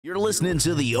You're listening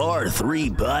to the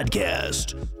R3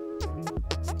 podcast.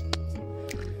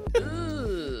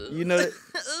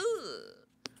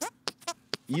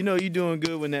 You know you doing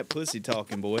good when that pussy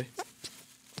talking, boy.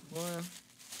 Well,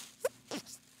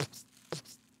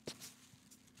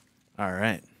 All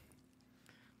right.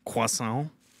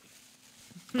 Croissant.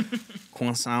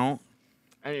 Croissant.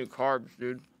 I need carbs,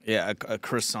 dude. Yeah, a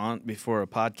croissant before a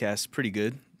podcast. Pretty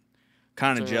good.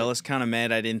 Kind of So, jealous. Kind of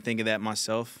mad I didn't think of that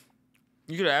myself.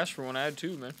 You could have asked for one. I had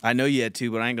two, man. I know you had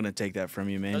two, but I ain't going to take that from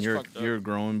you, man. That's You're fucked up. you're a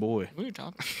growing boy. What are you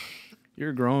talking? You're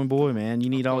a growing boy, man. You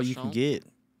need all you can croissant? get.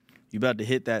 You about to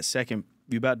hit that second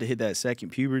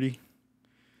puberty.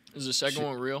 Is the second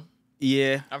one real?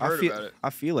 Yeah. I've heard about it.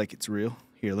 I feel like it's real.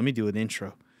 Here, let me do an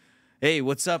intro. Hey,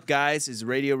 what's up, guys? It's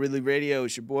Ridley Radio.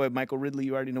 It's your boy, Michael Ridley.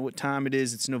 You already know what time it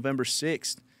is. It's November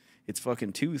 6th. It's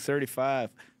fucking 2:35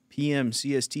 p.m.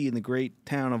 CST in the great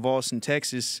town of Austin,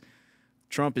 Texas.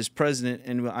 Trump is president,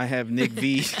 and I have Nick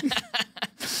V.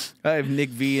 I have Nick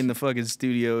V in the fucking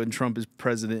studio, and Trump is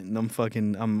president,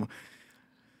 and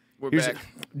We're Here's back.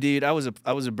 dude, I was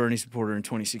a Bernie supporter in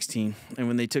 2016, and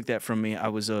when they took that from me, I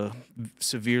was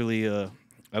severely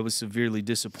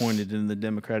disappointed in the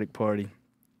Democratic Party,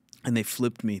 and they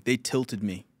flipped me. They tilted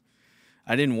me.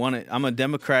 I didn't want it. I'm a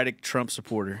Democratic Trump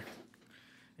supporter,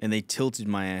 and they tilted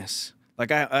my ass. Like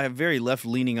I have very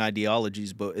left-leaning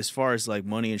ideologies, but as far as like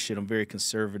money and shit, I'm very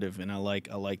conservative, and I like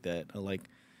that.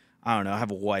 I don't know. I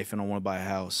have a wife, and I want to buy a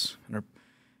house. And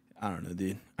I don't know,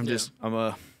 dude.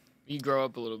 You grow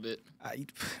up a little bit.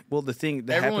 The thing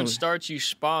that Everyone happened, starts. You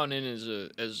spawn in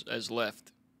as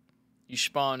left. You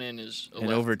spawn in as a and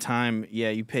left. over time, yeah,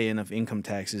 you pay enough income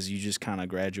taxes, you just kind of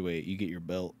graduate. You get your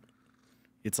belt.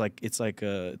 It's like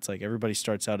everybody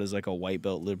starts out as like a white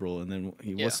belt liberal, and then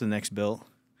what's the next belt?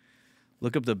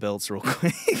 Look up the belts real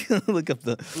quick. Look up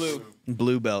the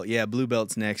blue belt. Yeah, blue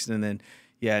belt's next, and then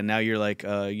now you're like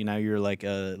a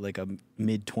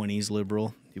mid-20s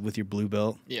liberal with your blue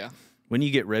belt. Yeah. When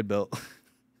you get red belt.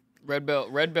 Red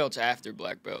belt's after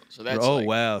black belt. So that's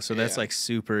Wow. So that's like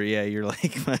super. Yeah, you're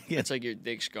like It's like your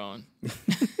dick's gone.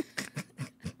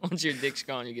 Once your dick's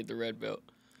gone, you get the red belt.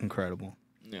 incredible.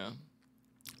 Yeah.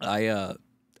 I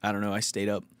don't know. I stayed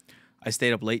up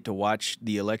late to watch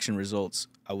the election results.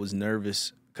 I was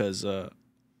nervous because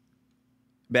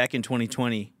back in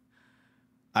 2020,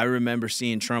 I remember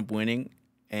seeing Trump winning,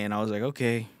 and I was like,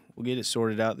 okay, we'll get it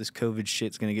sorted out. This COVID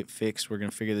shit's gonna get fixed. We're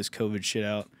gonna figure this COVID shit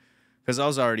out. Because I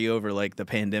was already over like the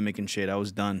pandemic and shit. I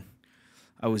was done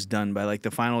by like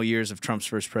the final years of Trump's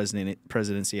first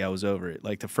presidency. I was over it.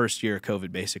 Like the first year of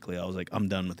COVID, basically, I was like, I'm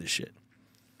done with this shit.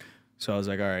 So I was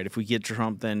like, all right, if we get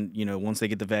Trump, then, once they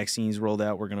get the vaccines rolled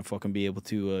out, we're going to fucking be able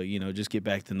to, just get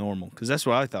back to normal. Because that's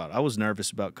what I thought. I was nervous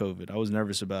about COVID. I was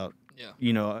nervous about,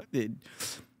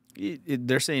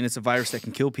 they're saying it's a virus that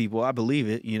can kill people. I believe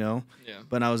it, Yeah.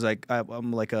 But I was like,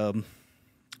 I'm like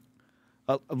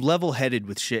level-headed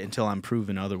with shit until I'm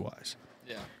proven otherwise.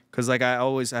 Yeah. Because, like, I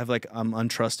always have, like, I'm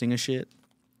untrusting of shit.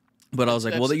 But I was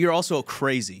like, well, you're also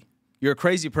crazy. You're a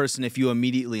crazy person if you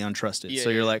immediately untrust it. Yeah,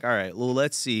 So you're yeah. like, all right, well,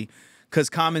 let's see. Because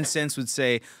common sense would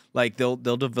say, like, they'll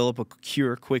develop a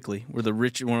cure quickly. We're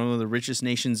one of the richest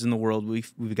nations in the world.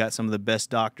 We've got some of the best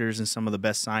doctors and some of the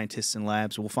best scientists and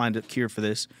labs. We'll find a cure for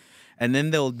this. And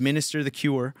then they'll administer the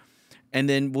cure. And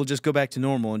then we'll just go back to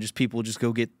normal and people will just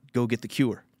go get the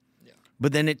cure. Yeah.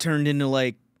 But then it turned into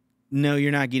like, no,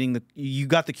 you're not getting you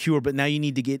got the cure, but now you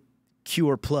need to get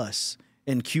cure plus.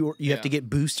 And cure, you have to get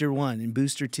booster 1 and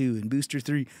booster 2 and booster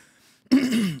 3.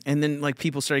 And then like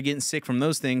people started getting sick from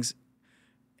those things.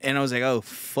 And I was like, oh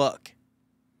fuck.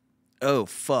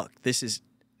 This is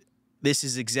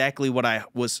exactly what I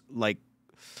was like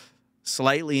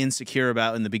slightly insecure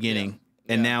about in the beginning.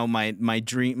 Yeah. And now my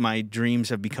dreams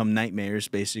have become nightmares,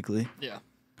 basically. Yeah.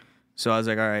 So I was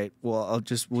like, all right, well,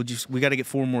 we got to get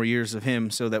 4 more years of him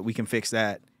so that we can fix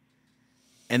that.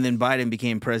 And then Biden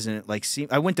became president.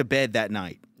 I went to bed that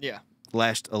night. Yeah.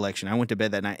 Last election, I went to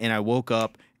bed that night, and I woke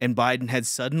up, and Biden had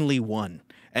suddenly won.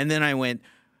 And then I went,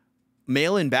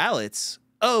 mail-in ballots?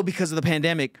 Oh, because of the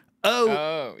pandemic.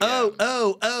 And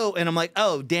I'm like,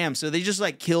 oh, damn. So they just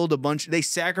they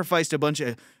sacrificed a bunch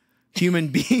of human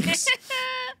beings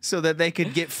so that they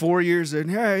could get 4 years and,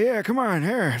 come on,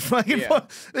 here.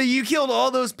 You killed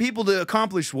all those people to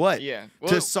accomplish what? Yeah.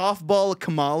 To softball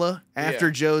Kamala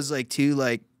after Joe's like,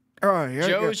 Joe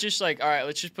was just like, all right,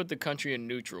 let's just put the country in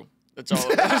neutral. That's all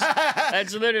it was.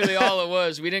 That's literally all it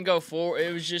was. We didn't go forward.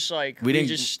 It was just like we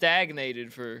just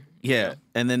stagnated for. Yeah,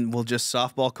 and then we'll just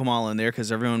softball Kamala in there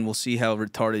because everyone will see how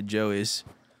retarded Joe is.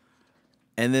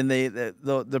 And then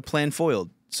the plan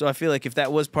foiled. So I feel like if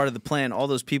that was part of the plan, all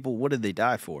those people, what did they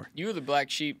die for? You were the black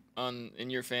sheep in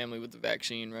your family with the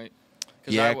vaccine, right?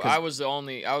 Yeah, I was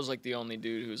like the only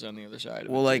dude who was on the other side of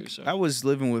it. Well, like, too, so. I was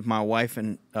living with my wife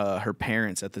and her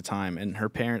parents at the time, and her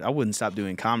parents, I wouldn't stop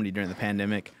doing comedy during the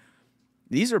pandemic.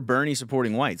 These are Bernie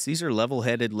supporting whites. These are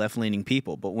level-headed, left-leaning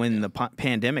people. But when the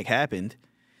pandemic happened,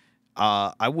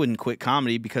 I wouldn't quit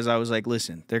comedy because I was like,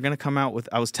 listen, they're going to come out with,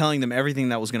 I was telling them everything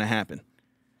that was going to happen.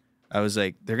 I was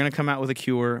like, they're going to come out with a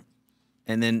cure,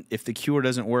 and then if the cure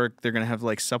doesn't work, they're going to have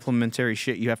like supplementary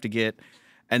shit you have to get,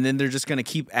 and then they're just going to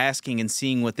keep asking and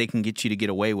seeing what they can get you to get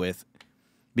away with,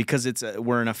 because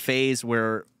we're in a phase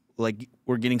where like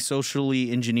we're getting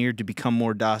socially engineered to become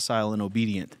more docile and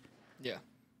obedient. Yeah.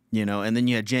 You know, and then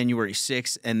you had January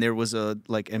 6th, and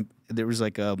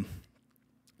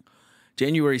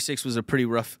January 6th was a pretty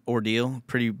rough ordeal,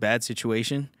 pretty bad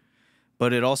situation.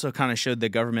 But it also kind of showed the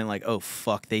government like, oh,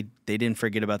 fuck, they didn't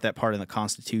forget about that part of the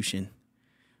Constitution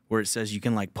where it says you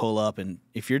can, like, pull up, and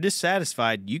if you're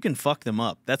dissatisfied, you can fuck them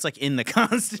up. That's, like, in the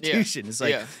Constitution. Yeah. It's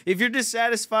like, if you're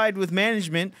dissatisfied with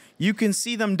management, you can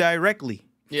see them directly.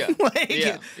 Yeah.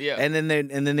 Yeah. And then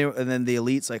the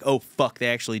elite's like, oh, fuck, they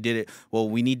actually did it. Well,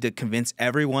 we need to convince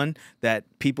everyone that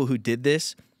people who did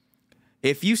this,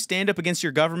 if you stand up against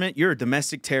your government, you're a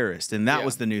domestic terrorist, and that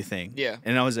was the new thing. Yeah.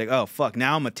 And I was like, oh fuck,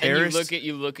 now I'm a terrorist. And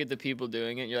you look at the people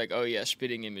doing it, you're like, oh yeah,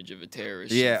 spitting image of a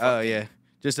terrorist. Yeah. Oh yeah.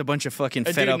 Just a bunch of fucking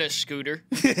fed up. A dude in a scooter.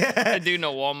 A dude in a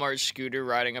Walmart scooter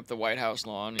riding up the White House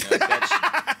lawn. You know,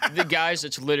 that's the guys.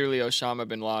 That's literally Osama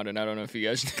bin Laden. I don't know if you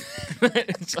guys.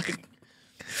 It's like.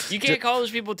 You can't call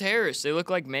those people terrorists. They look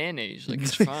like mayonnaise. Like,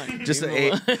 it's fine. just an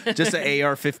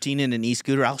AR-15 and an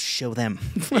e-scooter. I'll show them.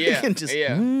 Yeah.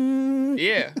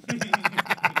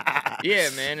 Yeah,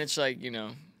 man. It's like, you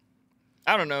know,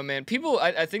 I don't know, man. People,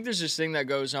 I think there's this thing that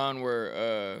goes on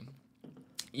where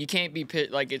you can't be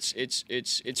like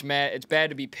it's bad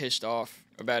to be pissed off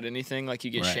about anything. Like, you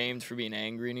get shamed for being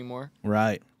angry anymore.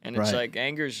 Right. And it's like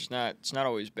it's not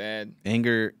always bad.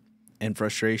 Anger and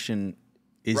frustration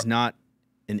is not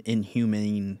an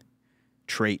inhumane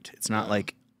trait. It's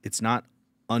not it's not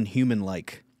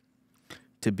unhuman-like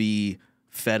to be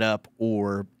fed up,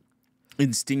 or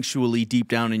instinctually deep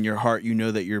down in your heart you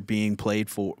know that you're being played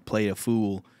a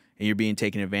fool and you're being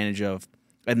taken advantage of,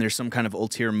 and there's some kind of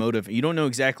ulterior motive. You don't know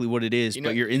exactly what it is,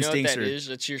 but your instincts are...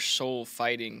 That's your soul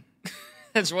fighting.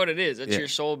 That's what it is. That's your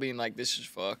soul being like, this is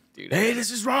fucked, dude. Hey,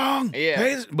 this is wrong. Yeah.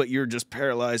 Hey, but you're just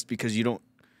paralyzed because you don't,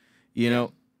 you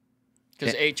know...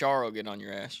 Because HR will get on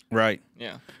your ass. Right.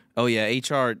 Yeah. Oh, yeah,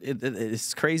 HR,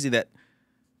 it's crazy that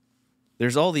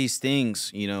there's all these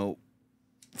things, you know,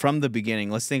 from the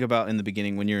beginning. Let's think about in the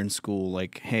beginning when you're in school,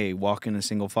 like, hey, walk in a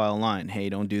single file line. Hey,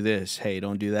 don't do this. Hey,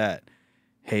 don't do that.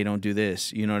 Hey, don't do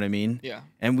this. You know what I mean? Yeah.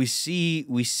 And we see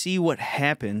what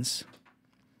happens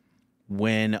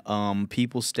when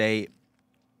people stay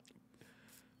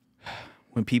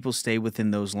within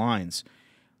those lines.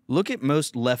 Look at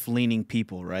most left-leaning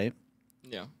people, right?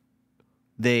 Yeah.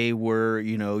 They were,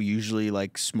 you know, usually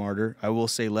like smarter. I will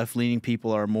say left-leaning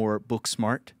people are more book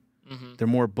smart. Mm-hmm. They're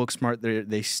more book smart.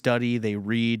 They study, they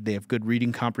read, they have good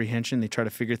reading comprehension. They try to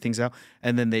figure things out,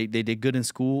 and then they did good in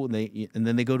school, and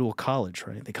then they go to a college,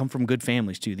 right? They come from good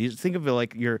families too. Think of it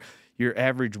like your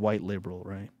average white liberal,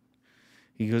 right?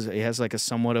 He has like a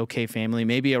somewhat okay family,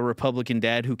 maybe a Republican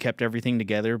dad who kept everything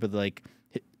together, but like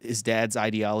his dad's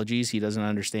ideologies, he doesn't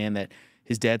understand that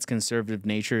his dad's conservative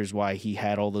nature is why he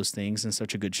had all those things in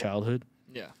such a good childhood.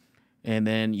 Yeah. And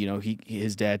then, you know,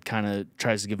 his dad kind of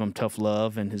tries to give him tough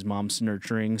love, and his mom's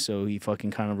nurturing, so he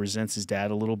fucking kind of resents his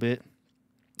dad a little bit.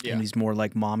 Yeah. And he's more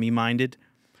like mommy-minded.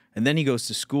 And then he goes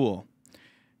to school,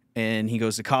 and he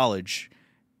goes to college,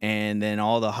 and then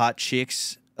all the hot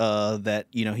chicks that,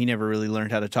 you know, he never really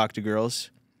learned how to talk to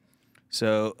girls.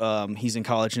 So he's in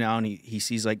college now, and he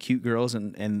sees, like, cute girls,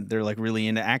 and they're, like, really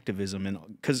into activism. And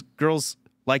because girls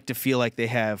like to feel like they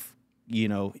have, you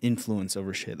know, influence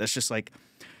over shit. That's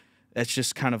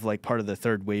just kind of like part of the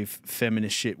third wave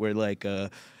feminist shit where like,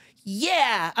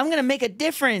 yeah, I'm gonna make a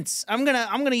difference. I'm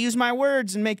gonna use my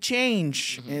words and make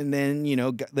change. Mm-hmm. And then, you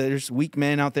know, there's weak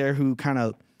men out there who kind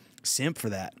of simp for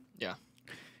that. Yeah.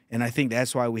 And I think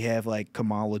that's why we have like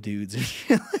Kamala dudes and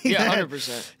shit like that.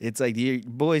 100%. It's like you're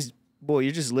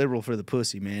just liberal for the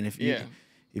pussy, man. If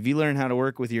you learn how to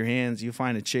work with your hands, you'll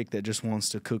find a chick that just wants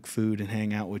to cook food and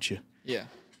hang out with you. Yeah.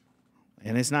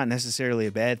 And it's not necessarily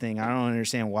a bad thing. I don't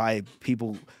understand why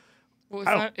people...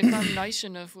 Well, if I'm nice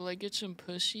enough, will I get some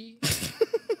pussy?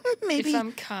 Maybe. If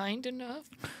I'm kind enough?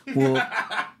 Well,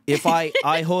 if I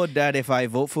heard that if I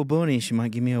vote for Bernie, she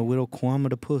might give me a little qualm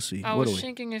of the pussy. I was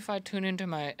thinking if I tune into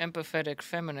my empathetic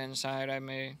feminine side, I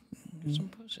may get some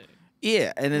pussy.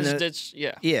 Yeah, and then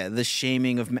the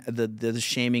shaming of the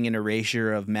shaming and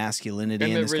erasure of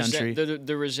masculinity in this country.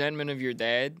 The resentment of your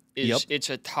dad is it's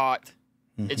a taught.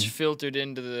 It's filtered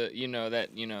into the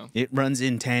It runs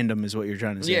in tandem, is what you're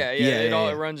trying to say.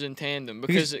 It runs in tandem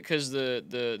because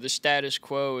the status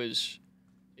quo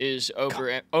is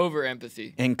over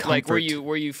empathy and comfort. Like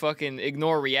where you fucking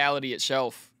ignore reality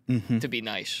itself to be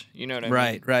nice. You know what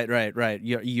I mean? Right.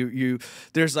 You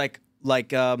there's like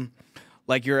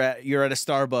you're at a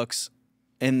Starbucks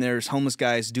and there's homeless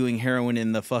guys doing heroin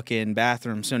in the fucking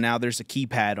bathroom. So now there's a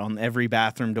keypad on every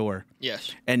bathroom door.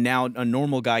 Yes. And now a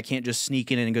normal guy can't just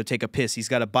sneak in and go take a piss. He's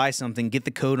got to buy something, get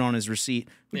the code on his receipt,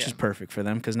 which is perfect for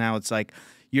them because now it's like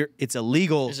it's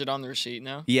illegal. Is it on the receipt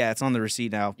now? Yeah, it's on the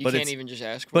receipt now. You can't even just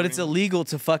ask for it. But it's illegal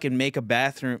to fucking make a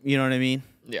bathroom. You know what I mean?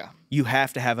 Yeah. You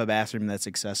have to have a bathroom that's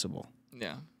accessible.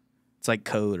 Yeah. It's like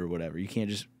code or whatever. You can't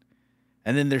just.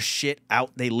 And then there's shit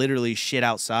out. They literally shit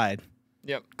outside.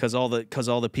 Yep. Because all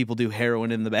the people do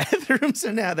heroin in the bathroom.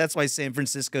 So now that's why San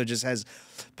Francisco just has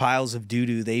piles of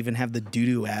doo-doo. They even have the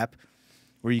doo-doo app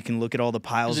where you can look at all the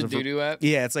piles of doo-doo app.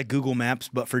 Yeah, it's like Google Maps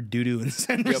but for doo-doo in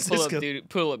San Francisco.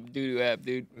 Pull up doo-doo app,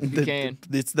 dude. If you can.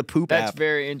 It's the poop app. That's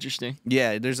very interesting.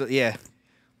 Yeah,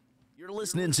 You're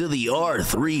listening to the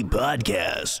R3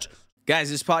 podcast.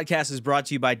 Guys, this podcast is brought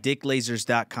to you by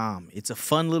DickLasers.com. It's a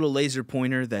fun little laser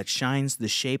pointer that shines the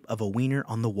shape of a wiener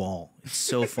on the wall. It's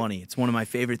so funny. It's one of my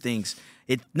favorite things.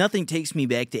 Nothing takes me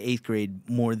back to 8th grade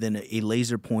more than a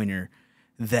laser pointer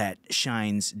that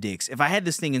shines dicks. If I had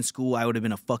this thing in school, I would have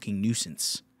been a fucking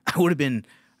nuisance. I would have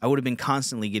been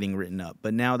constantly getting written up.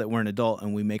 But now that we're an adult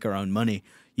and we make our own money,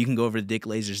 you can go over to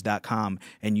dicklasers.com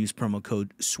and use promo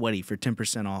code SWEATY for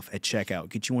 10% off at checkout.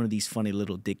 Get you one of these funny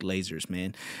little dick lasers,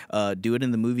 man. Do it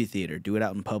in the movie theater. Do it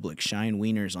out in public. Shine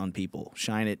wieners on people.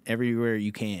 Shine it everywhere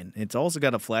you can. It's also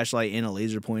got a flashlight and a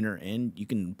laser pointer, and you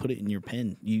can put it in your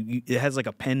pen. It has like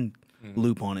a pen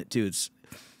loop on it, too. It's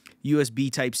USB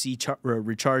Type-C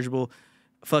rechargeable.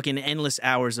 Fucking endless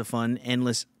hours of fun.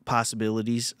 Endless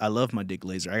possibilities. I love my dick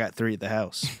laser. I got 3 at the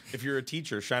house. If you're a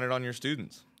teacher, shine it on your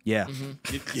students. Yeah.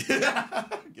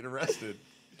 Get arrested.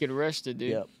 Get arrested, dude.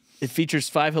 Yep. It features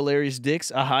 5 hilarious dicks,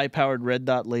 a high-powered red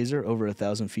dot laser over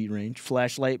 1,000 feet range,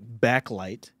 flashlight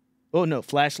backlight. Oh, no,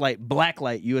 flashlight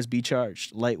blacklight USB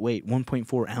charged, lightweight,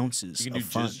 1.4 ounces. You can do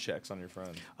jizz checks on your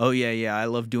friend. Oh, yeah. I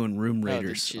love doing room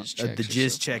raiders. The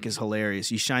jizz check is hilarious.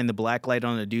 You shine the blacklight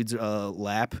on a dude's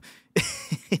lap,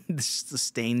 the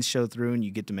stains show through, and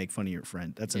you get to make fun of your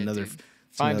friend. That's another... Dude.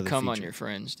 Find cum on your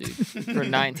friends, dude. For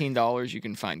 $19, you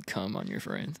can find cum on your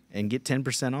friend. And get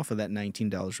 10% off of that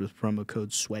 $19 with promo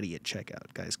code SWEATY at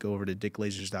checkout. Guys, go over to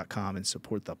dicklasers.com and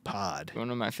support the pod.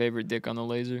 One of my favorite dick on the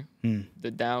laser? The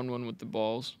down one with the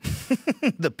balls.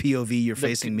 The POV, you're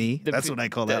facing me? That's what I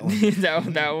call that one. that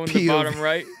one, POV. The bottom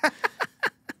right.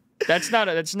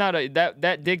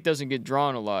 That dick doesn't get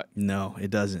drawn a lot. No,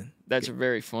 it doesn't. That's a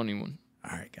very funny one.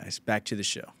 All right, guys, back to the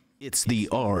show. It's the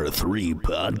R3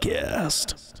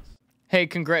 podcast. Hey,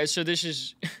 congrats. So this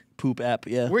is... Poop app,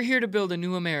 yeah. We're here to build a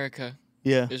new America.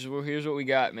 Yeah. Here's what we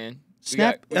got, man. We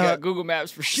Snap, got Google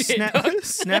Maps for shit.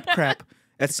 Snap crap.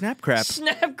 That's Snap crap.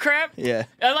 Snap crap? Yeah.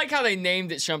 I like how they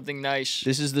named it something nice.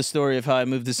 This is the story of how I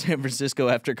moved to San Francisco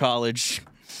after college.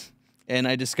 And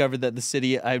I discovered that the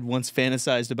city I'd once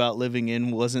fantasized about living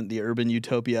in wasn't the urban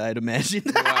utopia I'd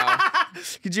imagined. Wow.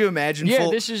 Could you imagine? Yeah,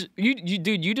 this is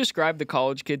dude. You described the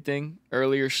college kid thing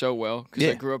earlier so well because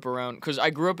I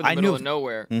grew up in the middle of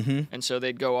nowhere, and so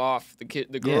they'd go off.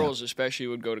 The girls especially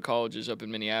would go to colleges up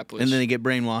in Minneapolis, and then they get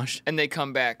brainwashed, and they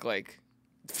come back like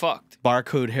fucked.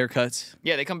 Barcode haircuts.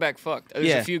 Yeah, they come back fucked.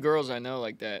 There's a few girls I know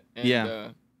like that.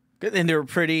 And, and they were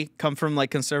pretty. Come from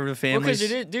like conservative families.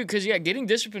 Because it is, dude. Because getting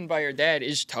disciplined by your dad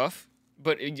is tough.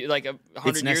 But like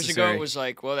 100 years ago, it was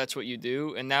like, well, that's what you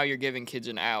do. And now you're giving kids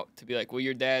an out to be like, well,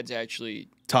 your dad's actually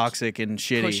toxic and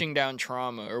shitty, pushing down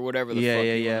trauma or whatever the fuck.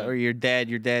 Yeah. Or your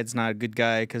dad's not a good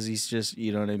guy because he's just,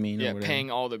 you know what I mean? Yeah,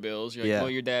 paying all the bills. You're like, well,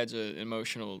 your dad's an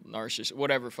emotional narcissist.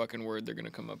 Whatever fucking word they're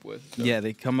gonna come up with. So. Yeah,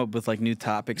 they come up with like new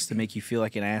topics to make you feel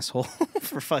like an asshole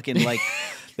for fucking like.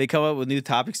 They come up with new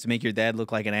topics to make your dad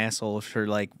look like an asshole for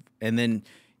like, and then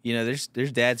there's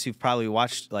dads who've probably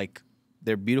watched like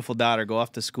their beautiful daughter go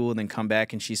off to school and then come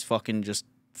back and she's fucking just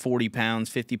 40 pounds,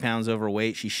 50 pounds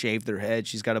overweight. She shaved her head.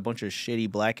 She's got a bunch of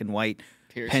shitty black and white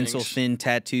pencil-thin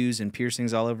tattoos and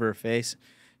piercings all over her face.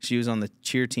 She was on the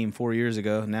cheer team 4 years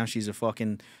ago. Now she's a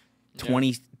fucking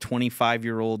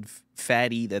 25-year-old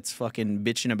fatty that's fucking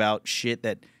bitching about shit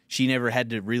that she never had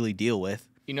to really deal with.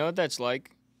 You know what that's like?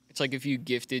 It's like if you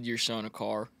gifted your son a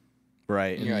car.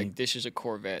 Right. And you're like, this is a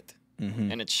Corvette.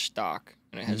 and it's stock,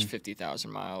 and it has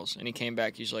 50,000 miles. And he came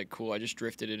back. He's like, "Cool, I just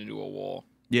drifted it into a wall."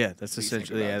 Yeah, that's What do you think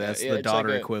essentially about that? that's Yeah, the it's daughter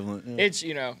like equivalent. Yeah. It's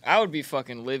I would be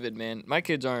fucking livid, man. My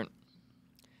kids aren't.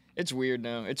 It's weird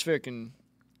now. It's kind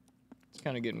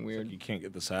of getting weird. You can't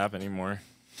get this app anymore.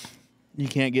 You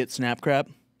can't get snap crap.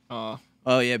 Uh,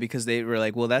 Oh yeah, because they were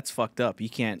like, well, that's fucked up. You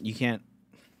can't.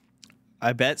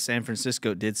 I bet San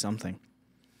Francisco did something.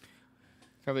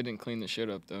 Probably didn't clean the shit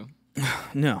up though.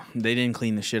 No, they didn't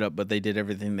clean the shit up, but they did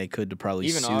everything they could to probably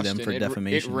Even sue Austin, them for it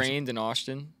defamation. rained in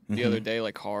Austin the other day,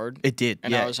 like hard. It did,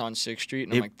 And yeah. I was on 6th Street,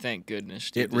 and I'm like, thank goodness,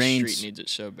 dude. it This rains- street needs it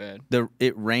so bad.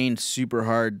 It rained super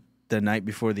hard the night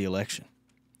before the election,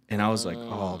 and I was like,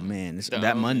 oh man, the that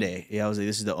omen. Monday. Yeah, I was like,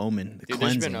 this is the omen, the Dude,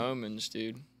 cleansing. there's been omens,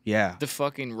 dude. Yeah. The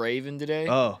fucking Raven today.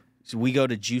 Oh, so we go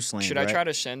to Juice Land. Should I try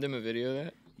to send him a video of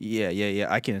that? Yeah.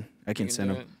 I can can send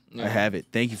do them. it? Yeah. I have it.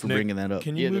 Thank you for Nick, bringing that up.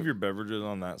 Can you Yeah, move the- your beverages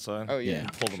on that side? Oh yeah. Yeah.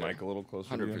 Pull the mic a little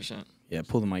closer. to you. 100%. Yeah,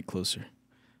 pull the mic closer.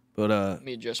 But Let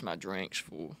me adjust my drinks,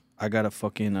 fool. I gotta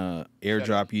fucking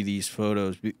airdrop you these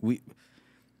photos.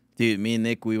 Dude, me and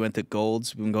Nick, we went to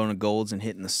Gold's. We've been going to Gold's and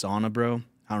hitting the sauna, bro.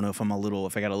 I don't know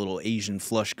if I got a little Asian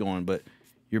flush going, but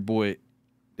your boy,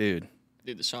 dude,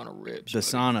 Dude, the sauna rips. the buddy.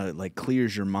 sauna like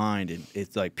clears your mind and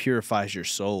it like purifies your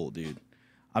soul, dude.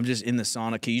 I'm just in the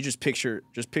sauna. Can you just picture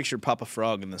Papa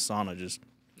Frog in the sauna, just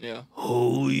Yeah.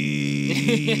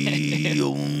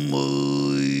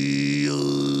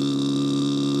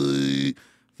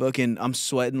 fucking, I'm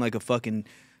sweating like a fucking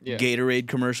Yeah. Gatorade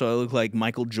commercial. I look like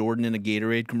Michael Jordan in a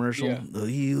Gatorade commercial.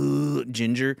 Yeah.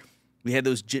 Ginger. We had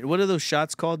those. What are those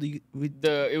shots called? It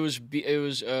was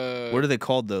What are they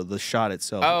called though? The shot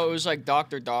itself. Oh, it was like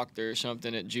Doctor or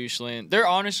something at Juice Land.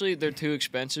 They're too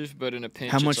expensive, but in a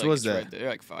pinch. How it's much like, was it's that? Right there. They're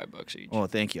like $5 each. Oh,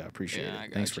 thank you. I appreciate Yeah, I it.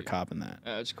 got Thanks for you. copping that.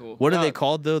 That's cool. What are they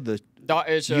called though? The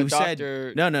It's a you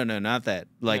doctor. said no, not that.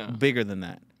 Like Yeah. bigger than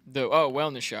that. The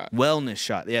wellness shot. Wellness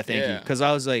shot. Yeah, thank you. Yeah. Because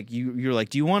I was like, you're like,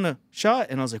 do you want a shot?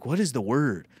 And I was like, what is the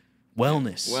word?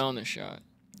 Wellness. Wellness shot.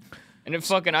 And then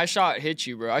fucking, I saw it hit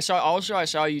you, bro. I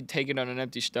saw you take it on an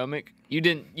empty stomach. You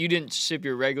didn't sip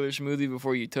your regular smoothie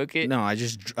before you took it. No, I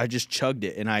just chugged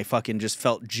it, and I fucking just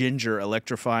felt ginger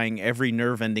electrifying every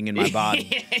nerve ending in my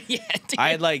body. yeah, dude. I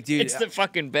had like, dude, It's the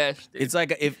fucking best. Dude. it's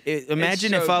like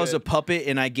imagine so if I was a good. puppet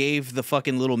and I gave the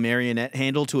fucking little marionette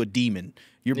handle to a demon.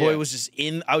 Your boy Yeah. was just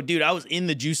in. Oh, dude, I was in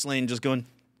the juice lane, just going.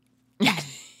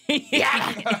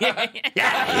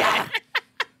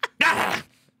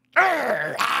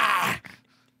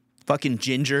 Fucking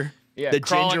ginger. Yeah, the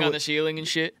crawling ginger on wa- the ceiling and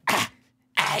shit.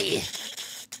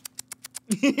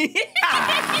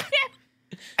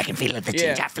 I can feel the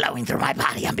Yeah. ginger flowing through my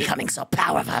body. I'm becoming so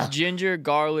powerful. Ginger,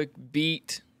 garlic,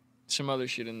 beet, some other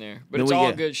shit in there. But No, it's we all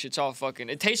get- good shit. It's all fucking.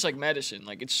 It tastes like medicine.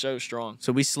 Like it's so strong.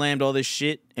 So we slammed all this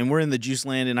shit, and we're in the juice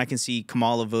land, and I can see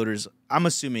Kamala voters. I'm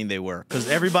assuming they were, because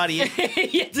everybody,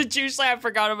 Yeah, the juice lab. I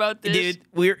forgot about this. dude,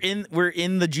 we're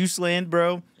in the juice land,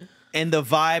 bro, and the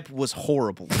vibe was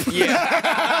horrible.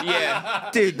 Yeah.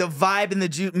 Dude, the vibe in the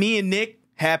juice. Me and Nick,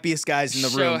 happiest guys in the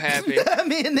So room. happy.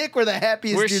 Me and Nick were the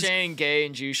happiest. We're dudes. saying gay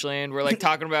in Juice Land. We're like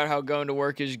talking about how going to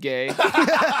work is gay.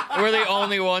 We're the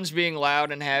only ones being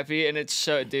loud and happy, and it's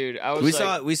so, dude. I was We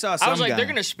like, saw some I was like, guy. they're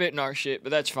gonna spit in our shit, but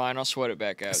that's fine. I'll sweat it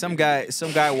back out. Some dude.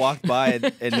 guy walked by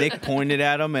and Nick pointed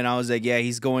at him, and I was like, yeah,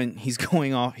 he's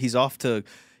off to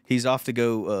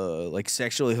go like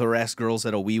sexually harass girls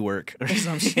at a WeWork or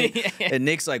some shit. And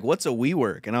Nick's like, what's a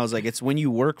WeWork? And I was like, it's when you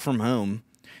work from home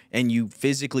and you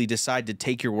physically decide to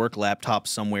take your work laptop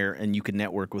somewhere and you can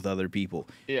network with other people.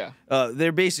 Yeah.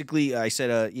 They're basically, I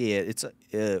said, yeah, it's,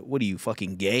 what are you,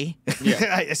 fucking gay?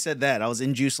 Yeah. I said that. I was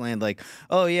in Juice Land like,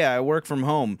 oh, yeah, I work from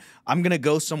home. I'm going to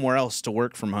go somewhere else to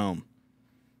work from home.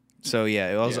 So,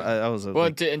 yeah, I was Well,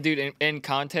 like, and dude, in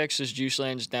context, this Juice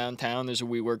Land's downtown. There's a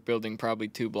WeWork building probably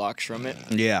 2 blocks from it.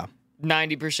 yeah.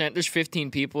 90%, there's 15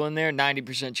 people in there.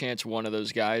 90% chance one of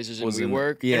those guys is in Was in-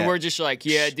 WeWork. yeah. And we're just like,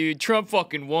 yeah, dude, Trump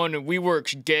fucking won and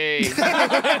WeWork's gay.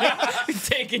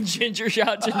 Taking ginger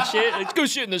shots and shit. Let's go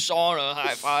sit in the sauna.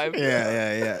 High five.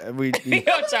 Yeah. We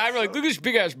Outside, we're like, look at this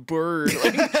big ass bird.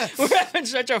 Like, we're having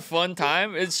such a fun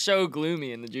time. It's so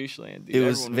gloomy in the Juice Land, dude. it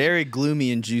was Everyone very gloomy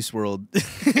in Juice World.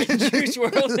 Juice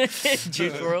World.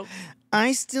 Juice World.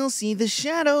 I still see the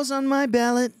shadows on my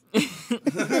ballot.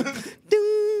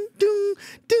 Doo, doo,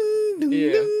 doo, doo,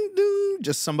 Yeah. doo, doo.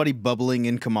 Just somebody bubbling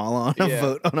in Kamala on a Yeah.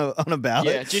 vote on a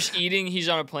ballot. Yeah, just eating. He's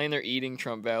on a plane. They're eating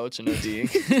Trump ballots and ODing.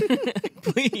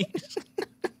 Please.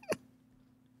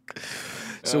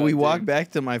 So Oh, we dude. walk back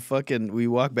to my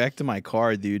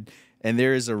car, dude, and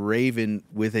there is a raven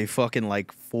with a fucking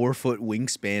like 4-foot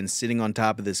wingspan sitting on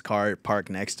top of this car parked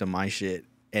next to my shit.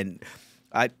 And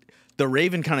the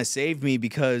Raven kind of saved me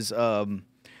because I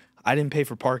didn't pay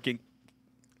for parking,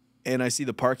 and I see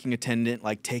the parking attendant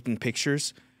like taking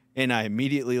pictures, and I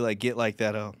immediately like get like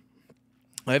that. I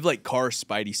have like car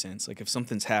spidey sense. Like if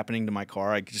something's happening to my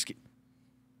car, I could just get.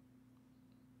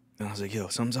 And I was like, "Yo,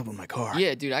 something's up with my car."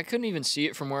 Yeah, dude, I couldn't even see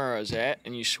it from where I was at,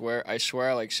 and I swear, I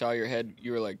like saw your head.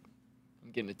 You were like,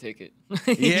 "I'm getting a ticket." You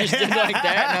just did like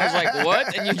that, and I was like,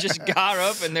 "What?" And you just got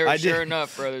up, and there was sure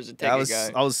enough, bro. There's a ticket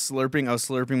guy. I was slurping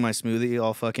my smoothie,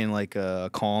 all fucking like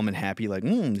calm and happy, like,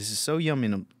 this is so yummy.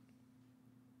 And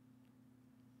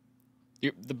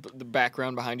the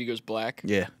background behind you goes black.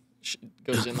 yeah,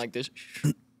 Goes in like this.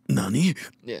 Nani?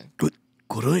 Yeah.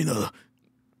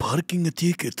 Parking a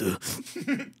ticket.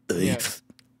 Yeah.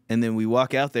 And then we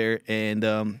walk out there,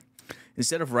 and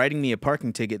instead of writing me a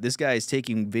parking ticket, this guy is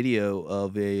taking video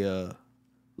of a.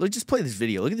 Let's just play this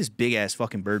video. Look at this big ass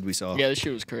fucking bird we saw. Yeah, this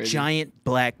shit was crazy. Giant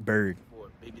black bird.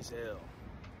 Big as hell.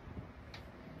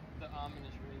 The ominous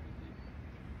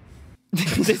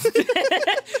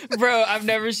Raven. Bro, I've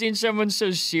never seen someone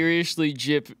so seriously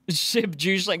sip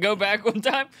juice. Like, go back one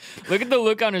time. Look at the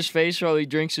look on his face while he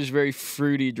drinks his very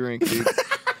fruity drink, dude.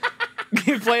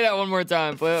 Play that one more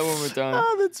time. Play that one more time.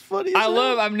 Oh, that's funny.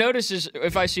 I've noticed this,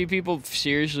 if I see people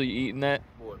seriously eating that.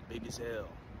 Boy, big as hell.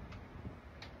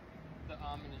 The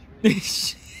ominous Raven.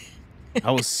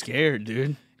 I was scared,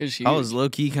 dude. It was huge. I was low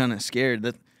key kind of scared.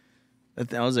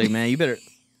 I was like, man, you better.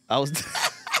 I was.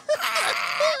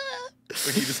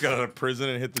 Like he just got out of prison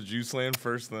and hit the juice land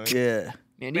first thing. Yeah.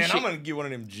 Man, I'm gonna get one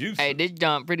of them juices. Hey, this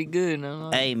jump pretty good. No?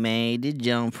 Hey man, this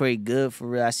junk pretty good for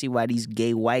real. I see why these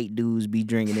gay white dudes be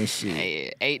drinking this shit.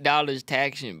 Hey, $8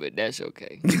 taxing, but that's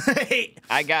okay.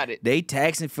 I got it. They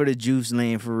taxing for the juice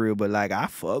land for real, but like I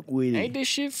fuck with it. Ain't this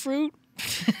shit fruit?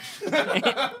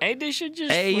 Ain't this shit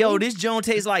just Hey fruit? yo, this joint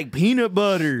tastes like peanut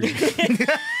butter.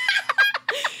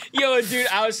 Yo, dude,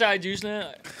 outside juice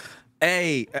land.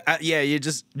 Hey, yeah, you're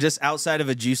just outside of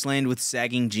a juice land with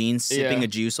sagging jeans, sipping Yeah. a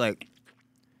juice like.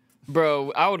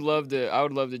 Bro, I would love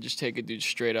to just take a dude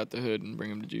straight out the hood and bring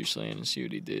him to Juice Land and see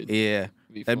what he did. Yeah,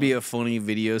 That'd that'd be a funny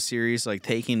video series, like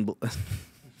taking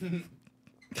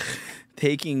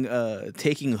taking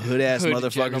hood ass Hood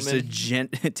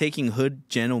motherfuckers to taking hood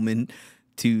gentlemen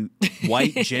to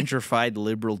white gentrified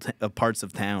liberal parts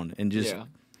of town and just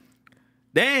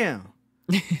damn.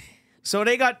 So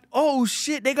they got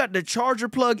they got the charger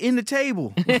plug in the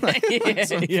table.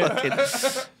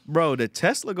 Bro, the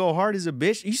Tesla go hard as a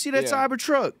bitch. You see that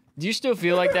Cybertruck? Do you still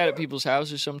feel like that at people's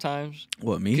houses sometimes?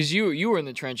 What, me? Because you were in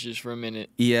the trenches for a minute.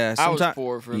 Yeah, I was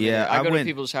poor for a minute. Yeah, I go to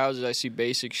people's houses, I see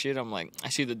basic shit. I'm like, I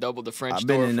see the French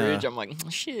door fridge. I'm like,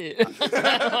 shit.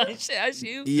 I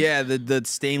see you. Yeah, the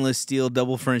stainless steel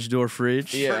double French door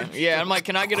fridge. Yeah, yeah. I'm like,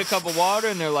 can I get a cup of water?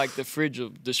 And they're like, the fridge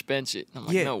will dispense it. I'm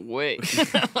like, no way.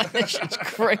 That shit's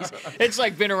crazy. It's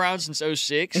like been around since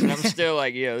 06, and I'm still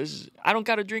like, yo, I don't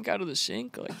got to drink out of the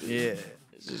sink. Like, yeah.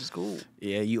 This is cool.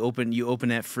 Yeah, you open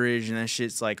that fridge and that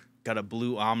shit's like got a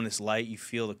blue ominous light. You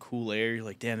feel the cool air. You're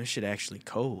like, damn, this shit actually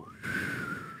cold.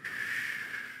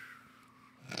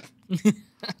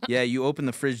 Yeah, you open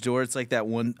the fridge door. It's like that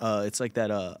one. It's like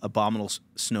that abominable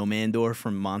snowman door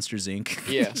from Monsters Inc.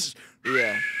 Yeah,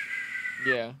 yeah,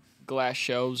 yeah. Glass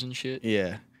shelves and shit.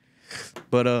 Yeah,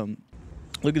 but look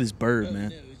at this bird, man.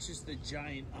 No, it's just a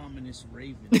giant ominous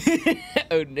raven.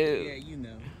 Oh no. Yeah, you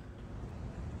know.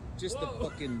 Just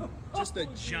a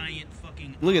giant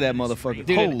fucking. Look at that ominous motherfucker. raven.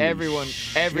 Dude, Holy everyone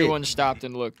shit. stopped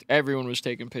and looked. Everyone was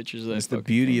taking pictures of that. That's the fucking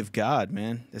beauty thing. of God,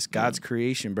 man. That's God's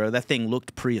creation, bro. That thing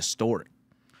looked prehistoric.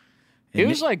 It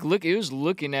was like it was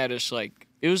looking at us like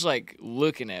it was like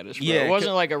looking at us. Bro. Yeah, it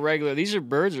wasn't like a regular. These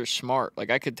birds are smart. Like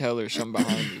I could tell there's something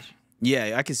behind these.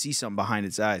 Yeah, I could see something behind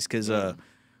its eyes because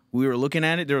we were looking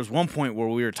at it. There was one point where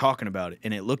we were talking about it,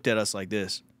 and it looked at us like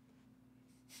this.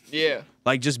 Yeah.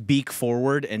 Like just beak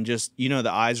forward and just, the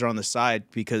eyes are on the side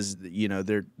because,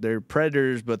 they're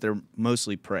predators, but they're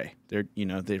mostly prey. They're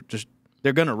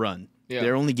going to run. Yeah.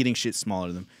 They're only getting shit smaller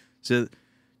than them. So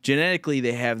genetically,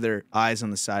 they have their eyes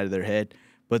on the side of their head.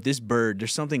 But this bird,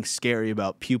 there's something scary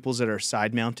about pupils that are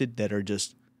side mounted that are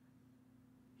just,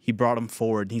 he brought them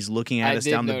forward and he's looking at us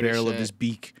down the barrel of his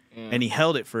beak. Yeah. And he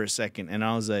held it for a second. And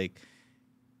I was like,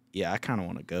 yeah, I kind of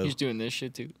want to go. He's doing this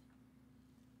shit too.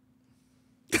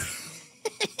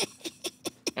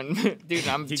 And dude,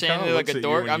 I'm He standing kinda there like looks a at you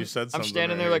dork. when you said I'm something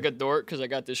standing there right. like a dork because I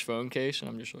got this phone case and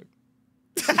I'm just like.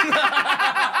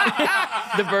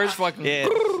 The bird's fucking. Yeah,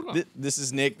 this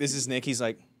is Nick. This is Nick. He's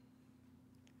like,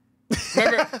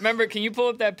 Remember? Can you pull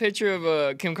up that picture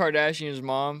of Kim Kardashian's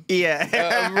mom?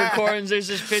 Yeah. Recordings. There's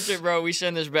this picture, bro. We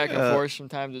send this back and forth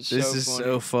sometimes. It's This so is funny.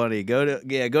 so funny. Go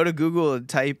to Google and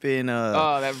type in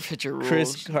Oh, that picture rules.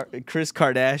 Chris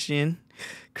Kardashian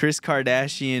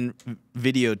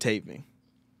videotaping.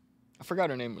 I forgot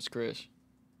her name was Chris.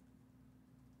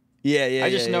 Yeah. I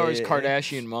just know her as yeah.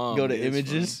 Kardashian mom. Go to dude, it's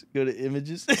images. Go to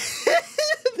images.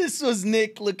 This was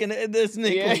Nick looking at this.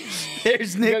 Nick. Yeah.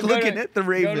 There's Nick Go looking to- at the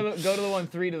raven. Go to the one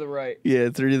 3 to the right. Yeah,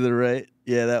 3 to the right.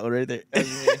 Yeah, that one right there. That's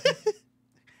me.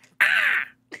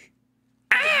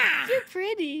 You're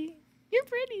pretty. You're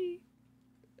pretty.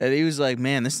 And he was like,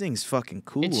 "Man, this thing's fucking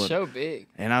cool." It's so big.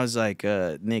 And I was like,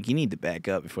 "Nick, you need to back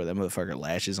up before that motherfucker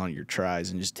lashes on your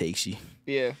tries and just takes you.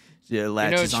 Yeah. Yeah,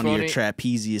 latches it's onto your funny?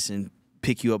 trapezius and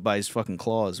pick you up by his fucking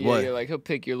claws." Yeah, What? you're like, he'll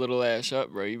pick your little ass up,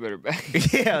 bro. You better back.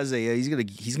 Yeah, I was like, yeah,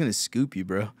 he's gonna scoop you,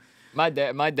 bro. My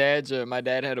dad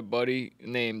had a buddy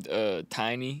named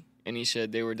Tiny, and he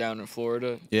said they were down in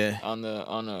Florida. Yeah. On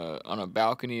a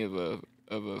balcony of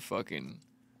a fucking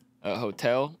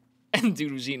hotel, and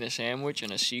dude was eating a sandwich,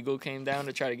 and a seagull came down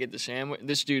to try to get the sandwich.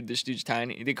 This dude's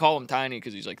tiny. They call him Tiny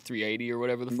because he's like 380 or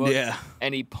whatever the fuck. Yeah.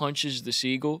 And he punches the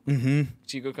seagull. Mm-hmm.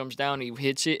 Seagull comes down, he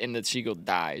hits it, and the seagull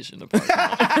dies in the parking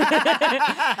lot.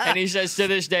 And he says to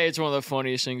this day, it's one of the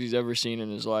funniest things he's ever seen in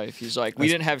his life. He's like, we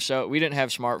didn't have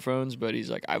smartphones, but he's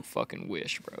like, I fucking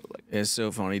wish, bro. Like, It's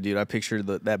so funny, dude. I pictured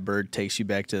that bird takes you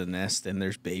back to the nest, and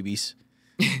there's babies.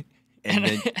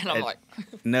 And I'm like,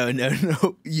 no,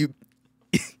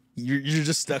 you're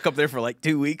just stuck up there for like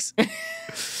 2 weeks,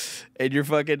 and you're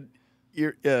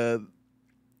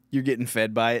getting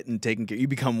fed by it and taking care. You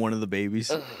become one of the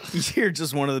babies. You're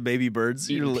just one of the baby birds.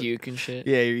 eating puke and shit.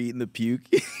 Yeah, you're eating the puke.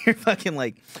 You're fucking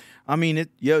like, I mean,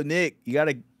 yo, Nick,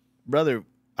 brother.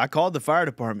 I called the fire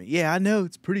department. Yeah, I know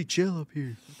it's pretty chill up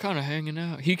here. I'm kind of hanging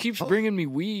out. He keeps bringing me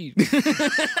weed.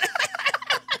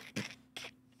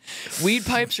 Weed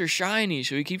pipes are shiny,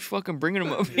 so he keeps fucking bringing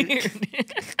them over here.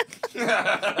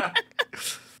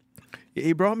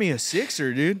 He brought me a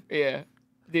sixer, dude. Yeah.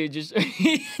 Dude,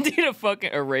 he did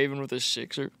a raven with a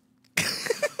sixer.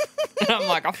 And I'm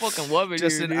like, I fucking love it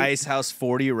Just here, an dude. Ice House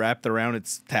 40 wrapped around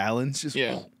its talons. Just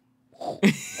Yeah.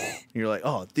 You're like,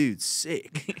 oh, dude,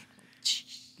 sick.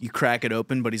 You crack it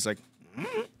open, but he's like,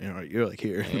 you're like,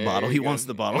 here, the Yeah, bottle. here He you wants go.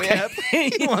 the bottle cap.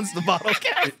 He wants the bottle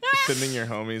cap. Sending your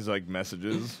homies like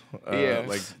messages, Yeah.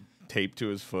 like taped to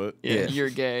his foot. Yeah, you're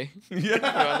gay.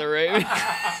 Yeah. On the raven.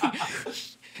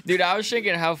 Dude, I was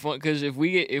thinking how fun, because if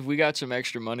we got some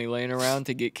extra money laying around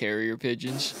to get carrier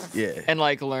pigeons Yeah. and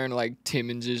like learn like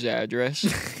Timmons' address.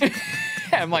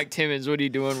 I'm like, Timmons, what are you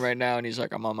doing right now? And he's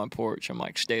like, I'm on my porch. I'm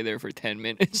like, stay there for 10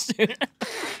 minutes. Dude.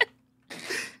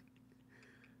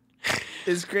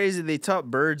 It's crazy. They taught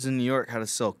birds in New York how to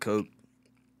sell coke.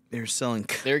 They were selling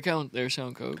They're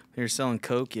selling coke.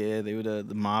 coke. Yeah, they would.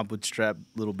 The mob would strap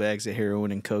little bags of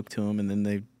heroin and coke to them, and then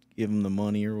they'd give them the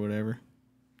money or whatever.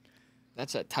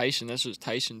 That's that Tyson. That's those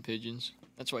Tyson pigeons.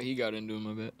 That's why he got into them,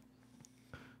 I bet.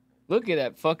 Look at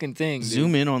that fucking thing, dude.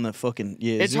 Zoom in on the fucking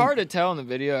It's hard to tell in the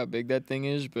video how big that thing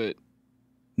is, but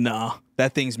Nah,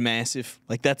 that thing's massive.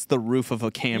 Like that's the roof of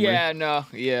a Camry. yeah, no,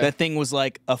 yeah. That thing was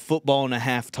like a football and a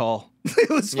half tall. It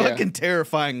was Yeah. fucking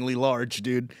terrifyingly large,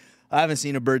 dude. I haven't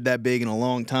seen a bird that big in a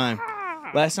long time.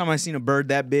 Last time I seen a bird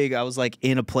that big, I was like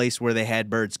in a place where they had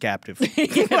birds captive.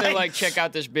 Yeah, they're like, check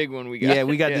out this big one we got. Yeah,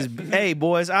 we got this. Hey,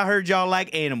 boys, I heard y'all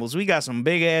like animals. We got some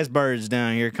big ass birds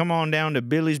down here. Come on down to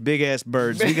Billy's Big Ass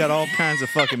Birds. We got all kinds of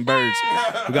fucking birds.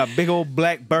 We got big old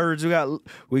black birds.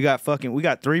 We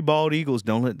got 3 bald eagles.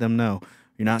 Don't let them know.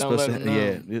 You're not Don't supposed let to. them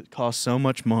know. Yeah, it costs so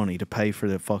much money to pay for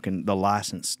the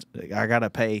license. I gotta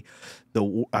pay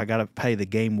the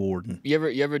game warden You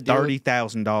ever deal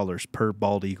 $30,000 per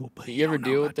bald eagle. But You ever don't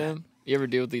know deal about with them? You ever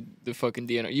deal with the fucking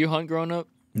DNR? You hunt growing up?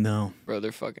 that. No. Bro,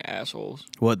 they're fucking assholes.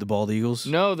 What, the bald eagles?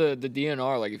 No, the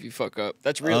DNR, like if you fuck up.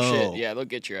 That's real Oh. shit. Yeah, they'll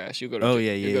get your ass. You'll go to Oh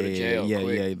you'll go to jail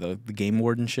quick. the game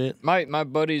warden shit. My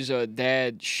buddy's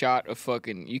dad shot a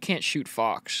fucking. You can't shoot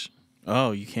fox.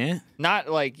 Oh, you can't? Not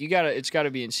like it's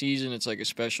gotta be in season. It's like a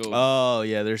special, Oh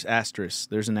yeah, there's asterisk.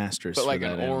 There's an asterisk. but for like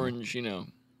that an animal. orange,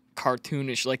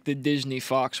 cartoonish, like the Disney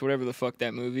Fox, whatever the fuck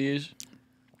that movie is.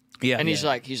 Yeah, And yeah.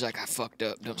 he's like, I fucked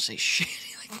up. Don't say shit.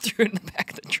 He like threw it in the back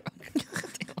of the truck.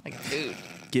 Like, dude.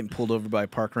 getting pulled over by a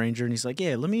park ranger, and he's like,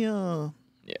 "Yeah, let me Yeah.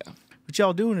 what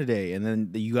y'all doing today?" And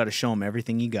then you got to show him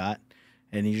everything you got,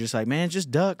 and he's just like, "Man, just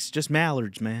ducks, just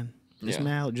mallards, man, just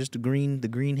Yeah. just the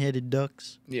green-headed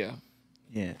ducks." Yeah.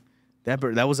 Yeah,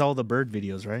 that was all the bird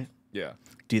videos, right? Yeah.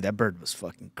 Dude, that bird was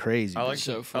fucking crazy. I bro. like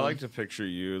So to, fun. I like to picture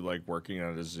you like working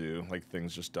at a zoo. Like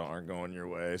things just aren't going your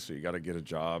way, so you got to get a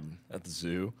job at the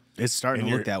zoo. It's starting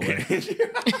to And look that way.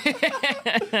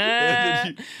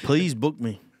 way. Please book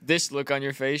me. This look on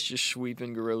your face, just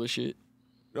sweeping gorilla shit.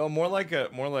 No, more like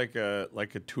a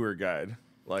tour guide.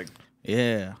 Like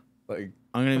Yeah.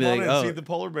 I'm gonna come be on like, in, oh, see the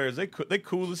polar bears. They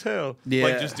cool as hell. Yeah.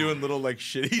 Like just doing little like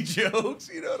shitty jokes.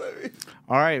 You know what I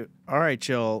mean? all right,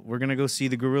 y'all. We're gonna go see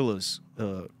the gorillas.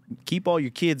 Keep all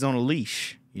your kids on a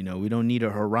leash. You know, we don't need a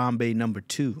Harambe number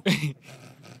 2.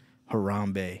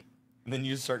 Harambe. And then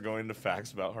you start going into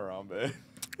facts about Harambe.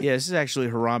 Yeah, this is actually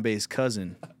Harambe's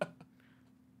cousin.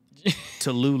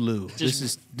 Talulu.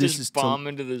 This is bomb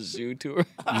into the zoo tour.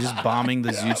 just bombing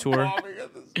the zoo tour. Bombing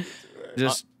at the zoo tour.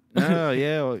 Just no,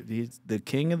 yeah, he's the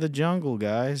king of the jungle,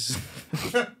 guys.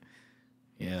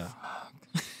 Yeah,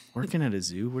 working at a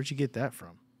zoo. Where'd you get that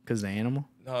from? Because the animal?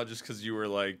 No, just because you were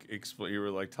like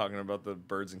talking about the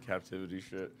birds in captivity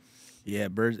shit. Yeah,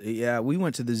 birds. Yeah, we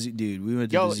went to the zoo, dude. We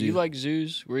went to Y'all, the zoo. you like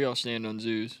zoos? Where y'all stand on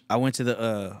zoos? I went to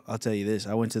the. I'll tell you this.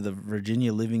 I went to the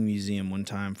Virginia Living Museum one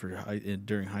time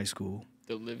during high school.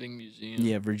 The Living Museum.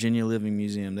 Yeah, Virginia Living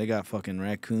Museum. They got fucking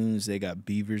raccoons. They got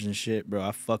beavers and shit, bro.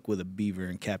 I fuck with a beaver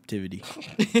in captivity.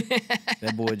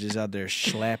 That boy just out there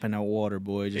slapping that water,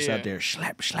 boy. Just Yeah. out there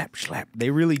slap, slap, slap. They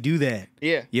really do that.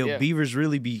 Yeah. Yo, yeah. beavers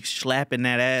really be slapping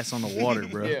that ass on the water,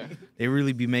 bro. Yeah. They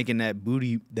really be making that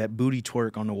booty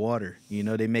twerk on the water. You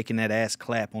know, they making that ass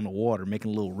clap on the water,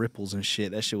 making little ripples and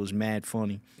shit. That shit was mad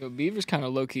funny. Yo, beavers kind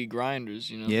of low key grinders,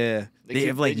 you know. Yeah, They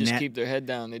have like they just keep their head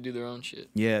down. They do their own shit.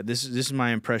 Yeah, this is my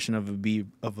impression of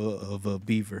a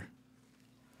beaver.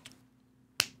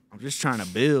 I'm just trying to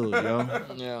build, yo.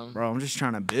 Yeah. Bro, I'm just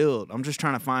trying to build. I'm just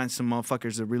trying to find some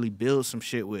motherfuckers to really build some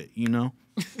shit with, you know?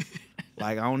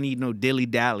 Like I don't need no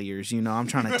dilly-dalliers, you know? I'm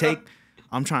trying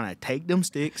to take them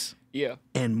sticks Yeah.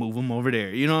 and move them over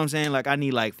there. You know what I'm saying? Like I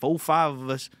need like 4, 5 of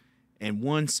us and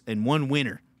one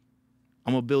winner.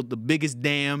 I'm gonna build the biggest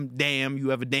dam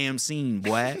you ever seen,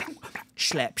 boy.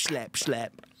 Slap, slap,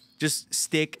 slap. Just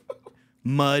stick,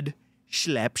 mud,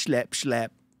 slap, slap,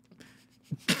 slap.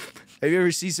 Have you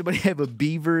ever seen somebody have a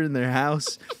beaver in their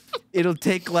house? It'll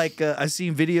take like I've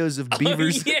seen videos of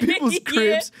beavers yeah, in people's yeah.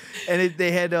 cribs, and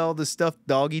they had all the stuffed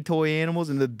doggy toy animals,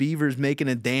 and the beavers making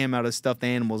a dam out of stuffed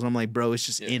animals. And I'm like, bro, it's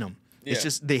just in them. It's Yeah.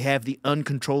 just they have the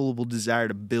uncontrollable desire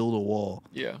to build a wall.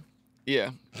 Yeah.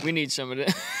 Yeah. We need some of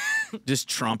that. Just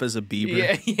Trump as a beaver.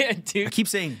 yeah. Yeah, I dude. keep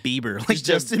saying Bieber, like Just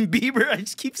a- Justin Bieber. I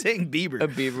just keep saying Bieber. A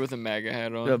beaver with a MAGA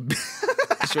hat on. A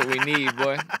That's what we need,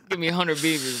 boy. Give me 100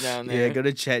 beavers down there. Yeah, go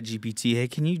to ChatGPT. Hey,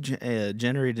 can you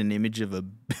generate an image of a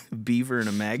beaver and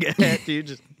a MAGA hat, dude?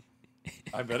 Just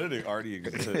I bet it already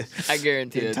exists. I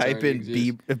guarantee it. type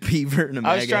in a beaver and a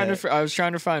MAGA hat. I was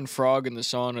trying to find frog in the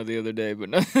sauna the other day, but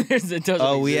no, it doesn't.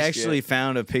 Oh, we exist actually yet.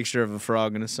 found a picture of a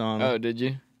frog in a sauna. Oh, did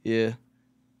you? Yeah.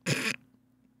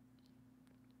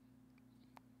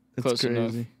 That's Close crazy.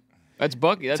 enough. That's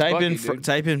Bucky. That's Type Bucky, in dude.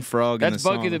 type in frog in That's the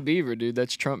Bucky sauna. the beaver, dude.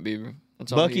 That's Trump beaver.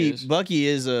 That's all he Bucky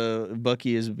is.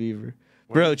 Bucky is a beaver.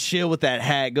 Bro, chill with that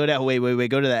hat. Go that wait.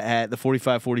 Go to that hat. The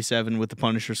 45-47 with the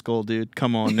Punisher skull, dude.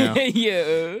 Come on now.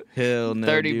 Yeah. Hell no.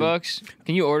 $30 dude. bucks.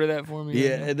 Can you order that for me?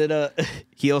 Yeah, and then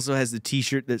he also has the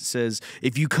T-shirt that says,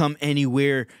 "If you come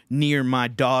anywhere near my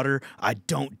daughter, I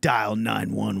don't dial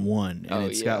 911." And Oh,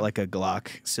 it's yeah. got like a Glock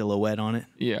silhouette on it.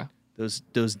 Yeah.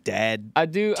 Those dad I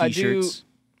do. T-shirts.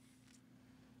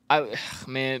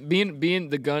 Man, being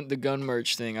the gun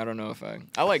merch thing. I don't know if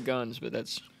I like guns, but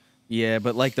that's Yeah,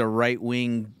 but like the right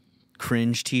wing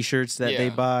cringe T-shirts that they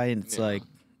Yeah. buy, and it's Yeah. like,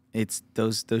 it's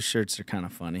those shirts are kind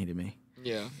of funny to me.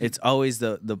 yeah. It's always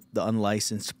the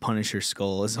unlicensed Punisher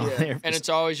skull is on there. And it's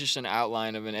always just an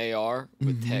outline of an AR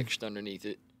with Mm-hmm. text underneath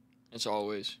it. It's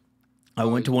always. I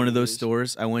went to always one what of it those is.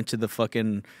 stores. I went to the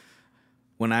fucking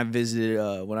when I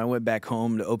visited when I went back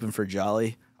home to open for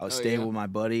Jolly. I was Oh, staying yeah? with my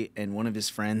buddy, and one of his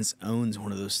friends owns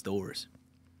one of those stores.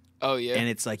 Oh yeah. And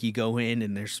it's like you go in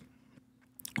and there's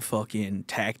fucking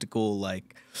tactical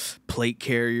like plate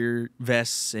carrier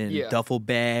vests and Yeah. duffel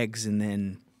bags, and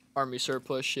then Army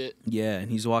surplus shit. yeah,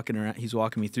 and he's walking around. He's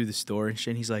walking me through the store and shit.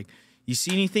 And he's like, "You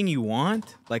see anything you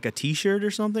want? Like a T-shirt or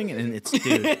something?" And it's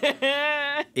dude.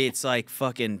 It's like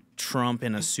fucking Trump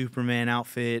in a Superman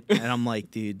outfit. And I'm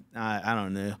like, dude, I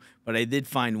don't know. But I did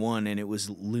find one, and it was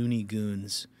Looney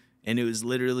Goons. And it was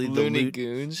literally the Looney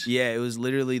Goons. Yeah, it was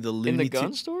literally the Looney In the Tu-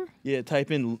 gun store? Yeah, type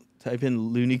in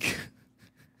Looney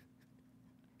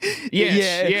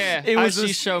Yes, yeah. It was I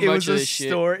see so much of this shit.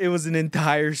 store. It was an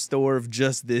entire store of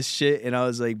just this shit, and I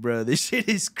was like, bro, this shit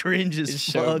is cringe as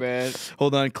It's fuck. so bad.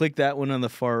 Hold on, click that one on the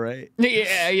far right.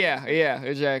 Yeah,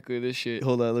 exactly. This shit.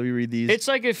 Hold on, let me read these. It's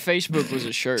like if Facebook was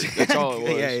a shirt. That's all it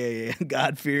was. yeah.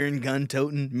 God fearing, gun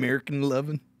toting, America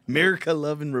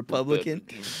loving Republican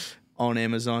on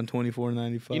Amazon,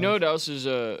 $24.95. You know what else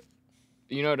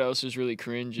is really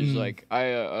cringe is like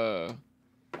I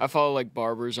follow like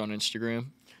barbers on Instagram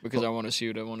because I want to see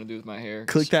what I want to do with my hair.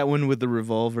 Click that one with the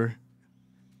revolver.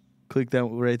 Click that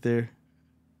one right there.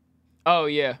 Oh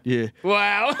yeah. Yeah.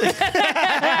 Wow.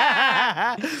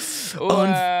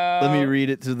 Wow. Let me read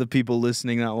it to the people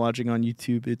listening, not watching on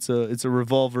YouTube. It's a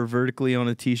revolver vertically on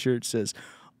a T-shirt. It says,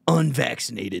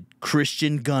 "Unvaccinated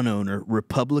Christian gun owner,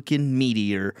 Republican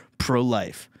meteor,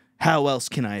 pro-life. How else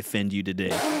can I offend you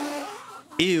today?"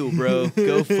 Ew, bro.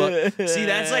 Go fuck. See,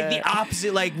 that's like the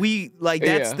opposite. Like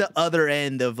that's the other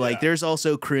end of like. There's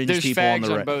also cringe There's people fags on the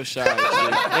on right. both sides.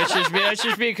 Let's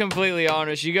just be completely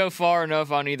honest. You go far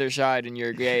enough on either side and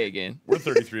you're gay again. We're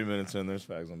 33 minutes in. There's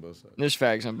fags on both sides. There's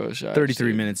fags on both sides. 33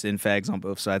 dude. minutes in, fags on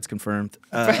both sides confirmed.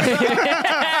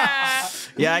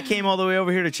 Yeah, I came all the way over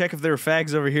here to check if there were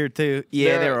fags over here too.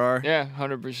 Yeah, there are. Yeah,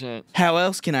 100%. How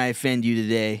else can I offend you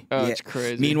today? Oh, Yeah. it's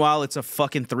crazy. Meanwhile, it's a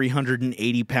fucking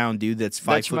 380-pound dude that's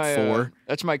 5'4".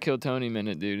 That's my Kill Tony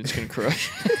minute, dude. It's gonna crush.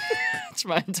 It's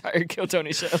my entire Kill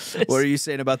Tony show. What are you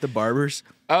saying about the barbers?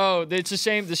 Oh, it's the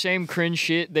same cringe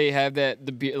shit. They have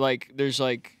there's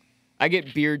like I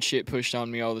get beard shit pushed on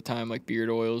me all the time, like beard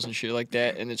oils and shit like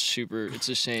that, and it's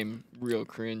the same real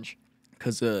cringe.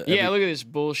 Cause Look at this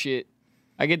bullshit.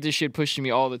 I get this shit pushed to me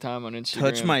all the time on Instagram.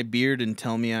 touch my beard and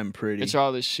tell me I'm pretty. It's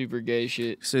all this super gay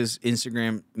shit. It says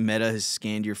Instagram Meta has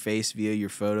scanned your face via your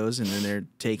photos, and then they're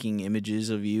taking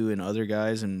images of you and other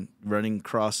guys and running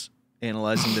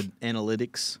analyzing the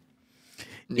analytics.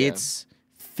 Yeah. It's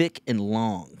thick and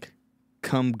long.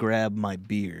 Come grab my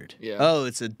beard. Yeah. Oh,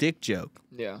 it's a dick joke.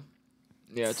 Yeah.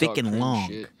 Yeah, it's Thick all and cringe long.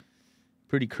 shit.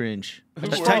 Pretty cringe. I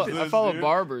just Type follow, it. I follow dude.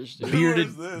 barbers,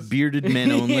 dude. Bearded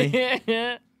men only.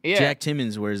 Yeah. Jack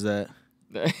Timmons wears that.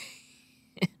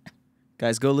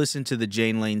 Guys, go listen to the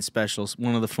Jane Lane specials.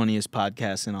 One of the funniest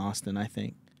podcasts in Austin, I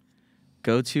think.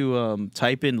 Go to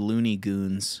type in Looney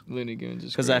Goons. Looney Goons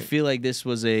is Because great. I feel like this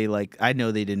was I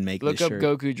know they didn't make Look this up shirt.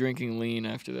 Goku drinking lean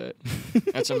after that.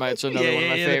 It's another one of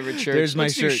my yeah. favorite shirts. There's my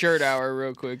Let's do shirt. shirt hour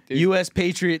real quick, dude. U.S.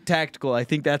 Patriot Tactical. I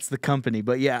think that's the company.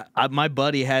 But yeah, my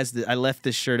buddy has I left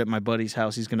this shirt at my buddy's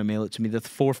house. He's going to mail it to me. The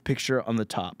fourth picture on the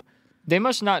top. They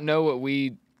must not know what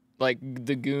we, like,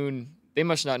 the goon, they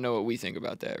must not know what we think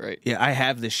about that, right? Yeah, I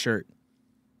have this shirt.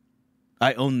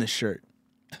 I own this shirt.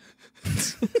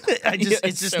 It's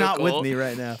just so not cool. with me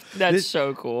right now. That's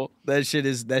so cool. That shit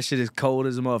is cold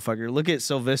as a motherfucker. Look at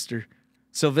Sylvester.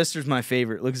 Sylvester's my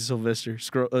favorite. Look at Sylvester.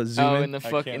 Scroll zoom Oh, in. in the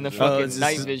can't fucking do it. fucking it's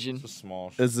night just- vision. It's a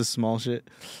small. It's the small shit.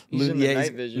 He's in the he's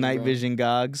night vision, night bro. vision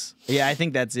gogs. Yeah, I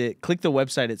think that's it. Click the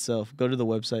website itself. Go to the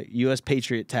website. U.S.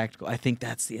 Patriot Tactical. I think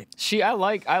that's the. See, I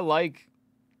like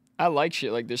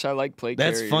shit like this. I like plate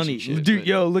That's carriers funny, and shit, dude. but-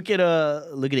 Yo, look at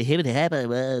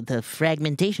the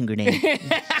fragmentation grenade.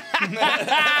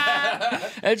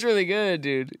 That's really good,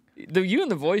 dude. You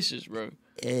and the voices, bro.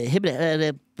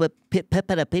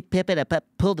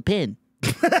 Pull the pin.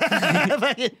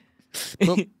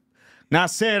 Now I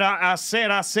said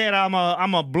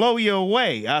I'm a blow you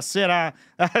away. I said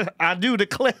I do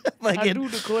declare. I do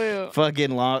declare.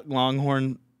 Fucking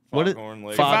Longhorn. What is Foghorn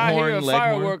leg. If I hear Foghorn a Leghorn?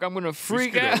 firework, I'm gonna We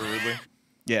freak scoot out. over, Ridley.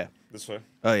 Yeah. This way.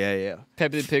 Oh yeah.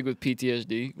 Pepe the Pig with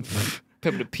PTSD.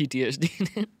 Pepe the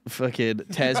PTSD. Fucking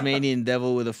Tasmanian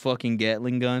devil with a fucking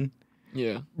Gatling gun.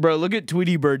 Yeah, Bro, look at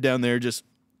Tweety Bird down there just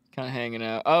kind of hanging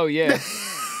out. Oh yeah.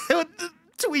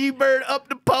 Tweety Bird up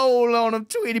the pole on him,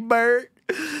 Tweety Bird.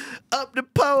 Up the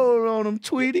pole on him,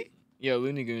 Tweety. Yo,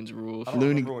 Looney Goons rule. I don't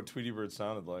remember what Tweety Bird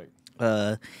sounded like.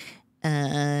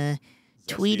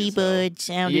 Tweety as hell. Bird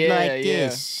sounded Yeah, like yeah.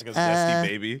 this. Like a zesty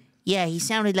baby. Yeah, he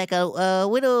sounded like a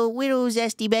little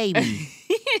zesty baby.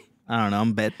 I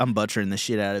don't know. I'm butchering the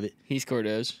shit out of it. Heath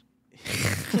Cortez.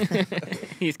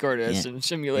 Heath Cortez in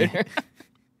Simulator.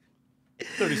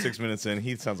 36 minutes in,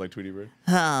 Heath sounds like Tweety Bird.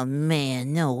 Oh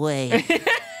man, no way.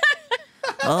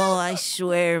 Oh, I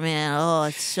swear, man. Oh,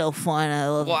 it's so fun. I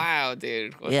love. Wow,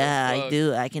 dude. What the Yeah, I fuck?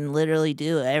 do. I can literally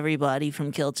do everybody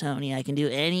from Kill Tony. I can do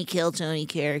any Kill Tony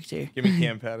character. Give me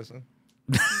Cam Patterson.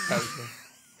 Patterson.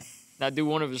 Now do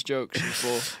one of his jokes in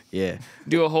full. Yeah.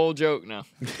 Do a whole joke now.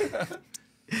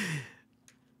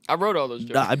 I wrote all those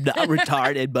jokes. I'm not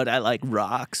retarded, but I like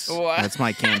rocks. What? That's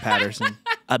my Cam Patterson.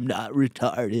 I'm not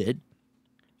retarded.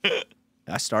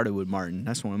 I started with Martin.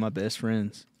 That's one of my best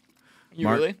friends. You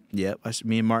really? Yep.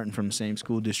 Me and Martin from the same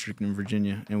school district in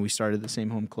Virginia, and we started the same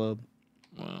home club.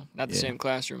 Wow. Not the same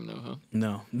classroom though, huh?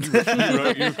 No. You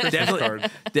wrote your Christmas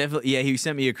card. Definitely. Yeah, he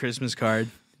sent me a Christmas card.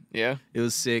 Yeah. It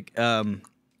was sick.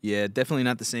 Yeah, definitely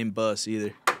not the same bus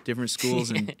either. Different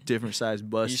schools and different sized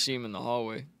bus. You see him in the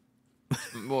hallway.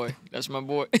 Boy, that's my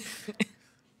boy.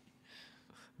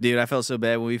 Dude, I felt so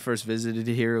bad when we first visited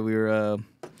here. We were,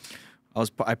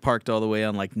 I parked all the way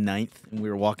on like 9th, and we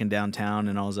were walking downtown,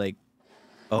 and I was like,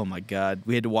 oh my God.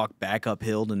 We had to walk back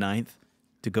uphill to 9th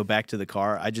to go back to the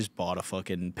car. I just bought a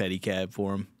fucking pedicab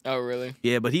for him. Oh, really?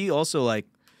 Yeah, but he also like,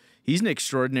 he's an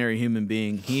extraordinary human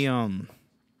being. He,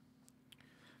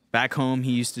 back home,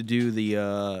 he used to do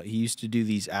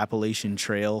these Appalachian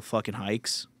Trail fucking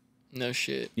hikes. No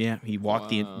shit. Yeah, he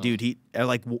walked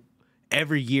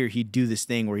every year he'd do this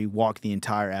thing where he walked the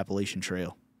entire Appalachian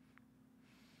Trail.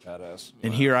 Badass.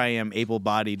 And here I am,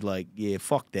 able-bodied, like, yeah,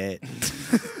 fuck that.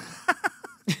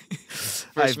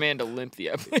 First man to limp the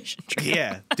Appalachian Trail.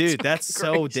 Yeah, dude, that's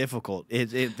so difficult.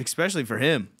 It especially for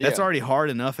him. That's Yeah. already hard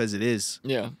enough as it is.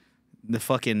 Yeah. The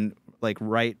fucking like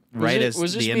right Was as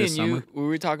this the end me of and summer. you? Were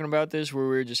we talking about this where we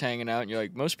were just hanging out and you're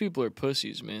like, most people are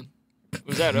pussies, man.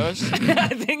 Was that us? I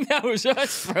think that was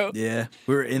us, bro. Yeah,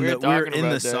 we were in We were the talking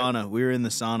about that. sauna. We were in the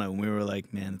sauna, and we were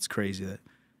like, man, it's crazy that.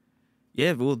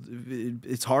 Yeah, well,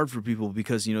 it's hard for people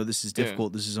because this is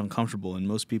difficult. This is uncomfortable, and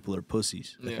most people are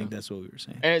pussies. I Yeah. think that's what we were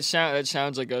saying. And it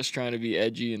sounds like us trying to be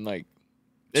edgy and like,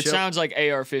 it Show- sounds like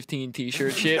AR-15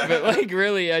 t-shirt shit, but like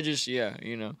really, I just, I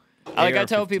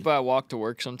tell AR-15. people I walk to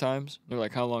work sometimes. They're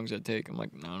like, how long does that take? I'm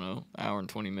like, no, hour and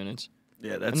 20 minutes.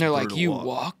 Yeah, that's. And they're a like, brutal you walk.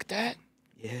 walk that?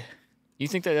 Yeah. You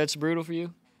think that's brutal for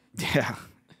you? Yeah.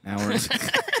 Hours.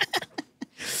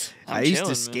 I I'm used chilling, to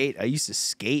man. skate. I used to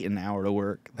skate an hour to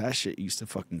work. That shit used to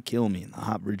fucking kill me in the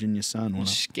hot Virginia sun. When I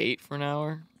Skate for an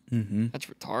hour? mm-hmm. That's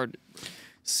retarded.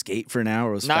 skate for an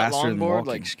hour was Not faster than longboard, walking.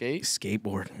 like skate?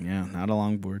 Skateboard, yeah, not a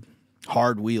longboard.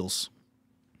 Hard wheels.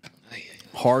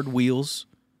 Hard wheels.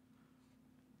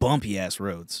 Bumpy ass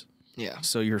roads. Yeah.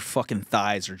 So your fucking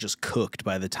thighs are just cooked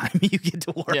by the time you get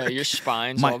to work. Yeah, your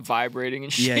spine's My- all vibrating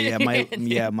and shit.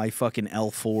 My fucking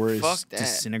L4 is Fuck that.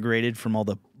 disintegrated from all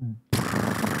the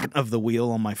of the wheel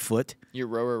on my foot. Your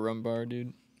rower rumbar,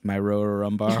 dude. My rower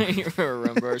lumbar. Your rower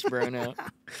rumbar's burning out.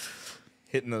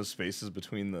 Hitting those spaces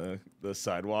between the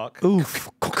sidewalk. Oof.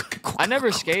 I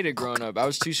never skated growing up. I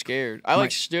was too scared. I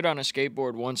stood on a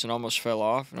skateboard once and almost fell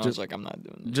off, and I was like, I'm not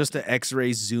doing this. Just an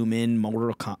X-ray zoom in,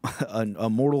 a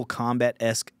Mortal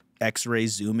Kombat-esque X-ray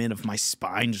zoom in of my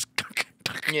spine. Just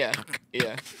Yeah.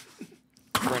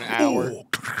 For an hour.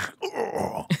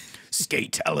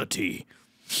 Skatality.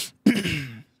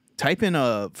 Type in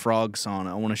a frog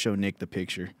sauna. I want to show Nick the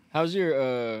picture. How's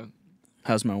your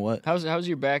How's my what? how's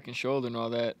your back and shoulder and all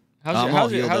that? I'm all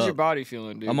healed How's your up. body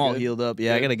feeling, dude? I'm all Good? healed up.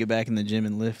 Yeah, I Good? gotta get back in the gym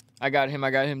and lift. I got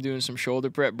him doing some shoulder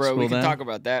prep, bro. Scroll we can down. talk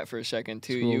about that for a second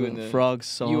too. You and the frog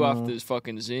sauna. you off those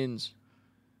fucking zins.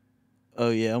 Oh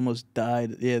yeah, almost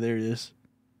died. Yeah, there it is.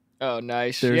 Oh,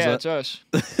 nice. There's Yeah, a- it's us.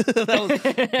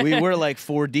 We were like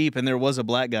 4 deep, and there was a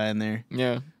black guy in there.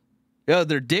 Yeah. Oh,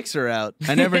 their dicks are out.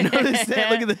 I never noticed that.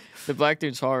 Look at the. The black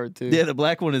dude's hard too. Yeah, the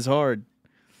black one is hard.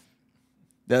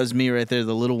 That was me right there,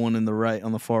 the little one in the right,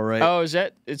 on the far right. Oh, is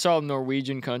that? It's all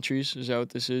Norwegian countries. Is that what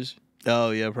this is?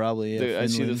 Oh, yeah, probably. Yeah, I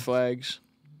see the Finland. flags.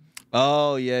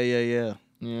 Oh, yeah.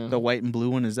 Yeah. The white and blue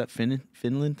one, is that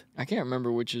Finland? I can't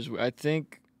remember which is. I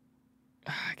think.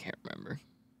 I can't remember.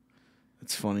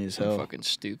 It's funny as I'm hell. fucking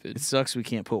stupid. It sucks we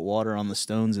can't put water on the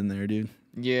stones in there, dude.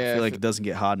 Yeah. I feel like it doesn't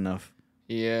get hot enough.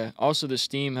 Yeah. Also, the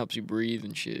steam helps you breathe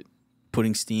and shit.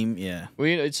 Putting steam, yeah.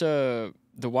 It's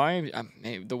the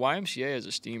YMCA has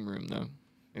a steam room though.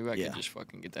 Maybe I Yeah. could just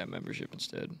fucking get that membership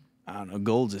instead. I don't know.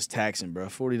 Gold's is taxing, bro.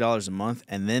 $40 a month,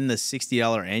 and then the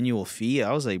 $60 annual fee.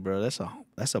 I was like, bro, that's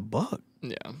a buck.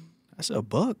 Yeah. That's a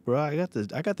buck, bro. I got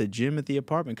the gym at the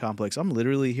apartment complex. I'm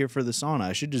literally here for the sauna.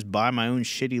 I should just buy my own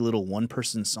shitty little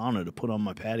one-person sauna to put on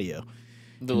my patio. The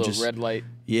And little just- red light.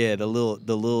 Yeah, the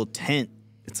little tent.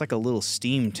 It's like a little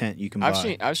steam tent you can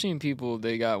buy. I've seen people.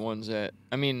 They got ones that.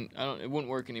 I mean, it wouldn't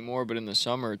work anymore. But in the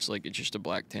summer, it's just a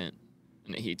black tent,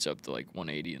 and it heats up to like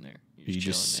 180 in there. You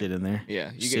just sit chilling in there. there.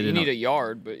 Yeah, Sit you in need a a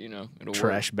yard, but it'll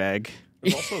trash bag.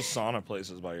 There's also sauna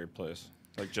places by your place.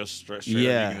 Like just straight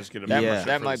Yeah. you can just get a That membership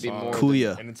that for might the be sauna. more.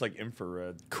 Kuya. And it's like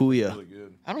infrared. Kuya. Really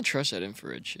good. I don't trust that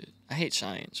infrared shit. I hate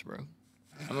science, bro.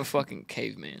 I'm a fucking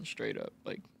caveman, straight up.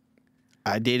 Like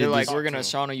I dated they're this like, we're gonna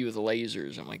sauna you with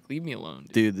lasers. I'm like, leave me alone,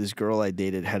 dude. dude. This girl I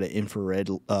dated had an infrared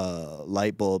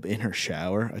light bulb in her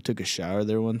shower. I took a shower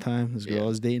there one time. This girl Yeah. I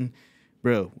was dating,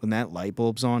 bro. When that light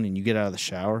bulb's on and you get out of the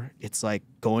shower, it's like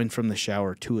going from the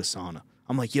shower to a sauna.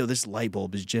 I'm like, yo, this light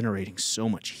bulb is generating so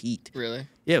much heat. Really?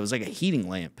 Yeah, it was like a heating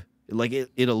lamp. Like it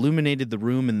illuminated the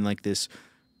room in like this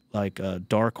like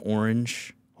dark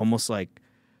orange, almost like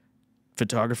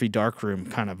photography darkroom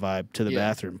kind of vibe to the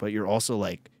bathroom. But you're also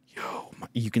like, yo,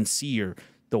 you can see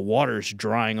the water's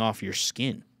drying off your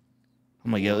skin.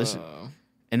 I'm like, yo, this is...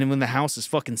 And then when the house is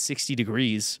fucking 60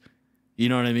 degrees, you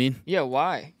know what I mean? Yeah,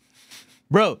 why?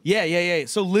 Bro, yeah.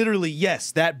 So literally,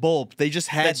 yes, that bulb. They just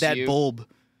had that bulb.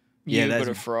 You that's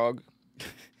put a frog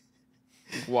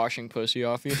washing pussy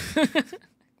off you.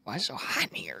 Why is it so hot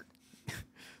in here?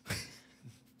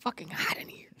 Fucking hot in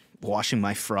here. Washing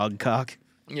my frog cock.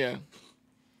 Yeah.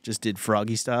 Just did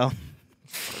froggy style.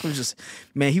 It was just,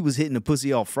 man, he was hitting the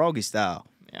pussy all froggy style.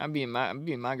 Man, I'm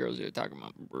being my girls here talking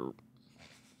about.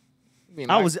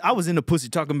 I was in the pussy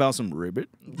talking about some ribbit.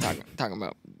 Talking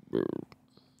about.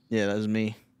 Yeah, that was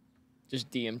me. Just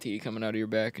DMT coming out of your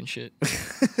back and shit.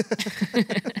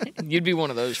 You'd be one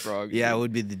of those frogs. Yeah, dude. I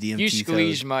would be the DMT. You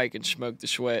squeeze toad. Mike and smoke the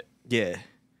sweat. Yeah.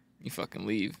 You fucking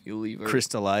leave. You leave.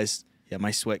 Crystallized. Yeah,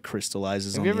 my sweat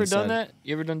crystallizes. Have on you ever the done inside. that?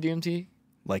 You ever done DMT?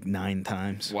 Like 9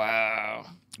 times. Wow.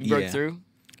 You broke Yeah. through?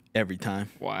 Every time.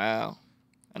 Wow.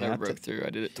 I Yeah, never I'll broke through. I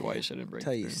did it twice. I didn't break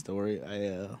Tell you through. a story.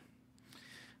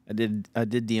 I did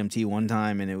DMT one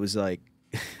time, and it was like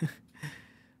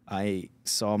I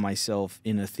saw myself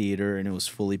in a theater, and it was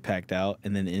fully packed out,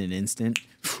 and then in an instant,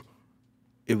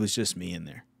 it was just me in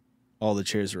there. All the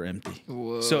chairs were empty.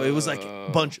 Whoa. So it was like a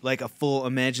bunch, like a full.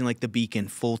 Imagine like the Beacon,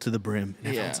 full to the brim, and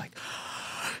everyone's like,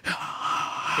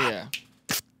 Yeah.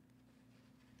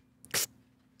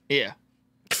 Yeah.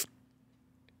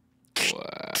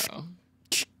 Wow.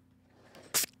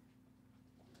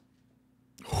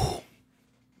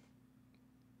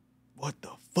 "What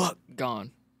the fuck?"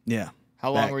 Gone. Yeah.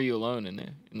 How long Back. were you alone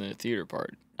in the theater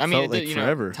part? I mean, Felt like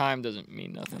forever. Time doesn't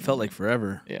mean nothing. Felt like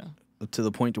forever. Yeah. To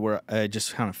the point to where I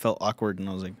just kind of felt awkward, and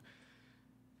I was like,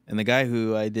 and the guy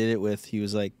who I did it with, he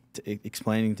was like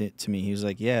explaining it to me. He was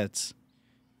like, yeah, it's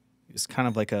kind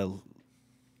of like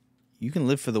you can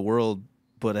live for the world,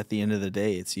 but at the end of the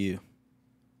day, it's you.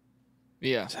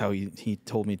 Yeah. That's how he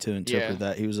told me to interpret Yeah.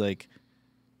 that. He was like,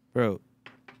 bro,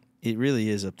 it really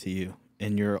is up to you,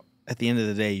 and at the end of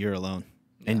the day, you're alone,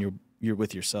 and you're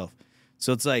with yourself.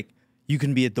 So it's like you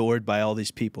can be adored by all these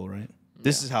people, right?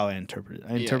 This is how I interpret it.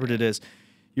 I interpret it as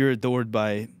you're adored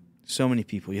by so many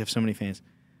people. You have so many fans.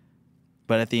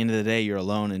 But at the end of the day, you're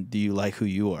alone, and do you like who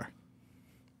you are?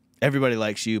 Everybody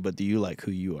likes you, but do you like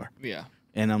who you are? Yeah.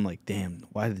 And I'm like, damn,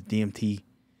 why the DMT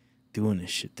doing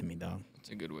this shit to me, dog? That's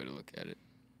a good way to look at it.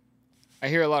 I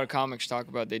hear a lot of comics talk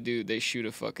about they do a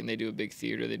big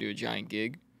theater, they do a giant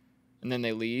gig, and then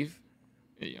they leave.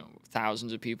 You know,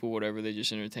 thousands of people, whatever, they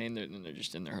just entertain, and they're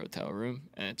just in their hotel room,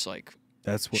 and it's like,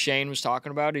 That's what Shane was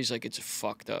talking about. He's like, it's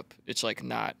fucked up. It's like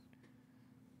not,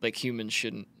 like humans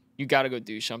shouldn't. You got to go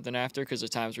do something after, because the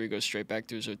times where he goes straight back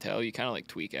to his hotel, you kind of like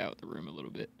tweak out the room a little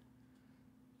bit.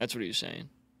 That's what he was saying.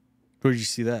 Where'd you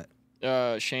see that?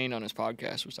 Shane on his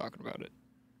podcast was talking about it.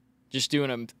 Just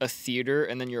doing a theater,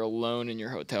 and then you're alone in your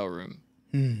hotel room.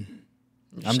 I'm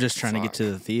just trying to get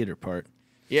to the theater part.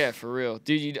 Yeah, for real.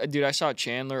 Dude, I saw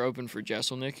Chandler open for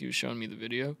Jesselnick. He was showing me the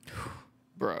video.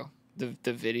 Bro,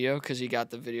 the video, because he got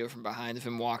the video from behind of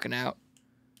him walking out,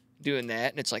 doing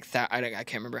that, and it's like, I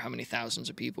can't remember how many thousands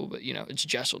of people, but, you know, it's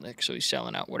Jesselnick, so he's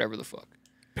selling out whatever the fuck.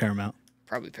 Paramount.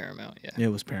 Probably Paramount, yeah. It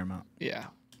was Paramount. Yeah.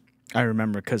 I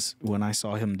remember because when I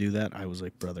saw him do that, I was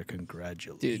like, brother, Dude,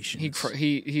 congratulations.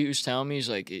 he was telling me, he's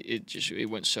like, it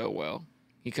went so well.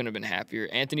 He couldn't have been happier.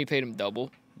 Anthony paid him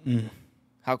double.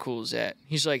 How cool is that?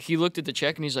 He's like, he looked at the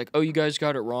check, and he's like, oh, you guys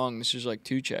got it wrong. This is like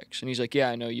 2 checks. And he's like, yeah,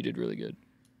 I know, you did really good.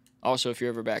 Also, if you're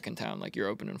ever back in town, like, you're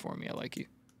opening for me. I like you.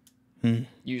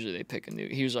 Usually they pick a new.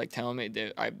 He was like telling me,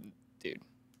 dude,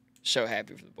 so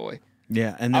happy for the boy.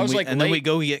 Yeah, and I then was, like, then we late.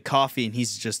 go get coffee, and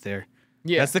he's just there.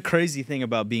 Yeah. That's the crazy thing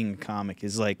about being a comic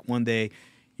is like one day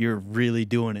you're really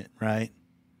doing it, right?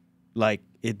 Like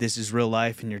this is real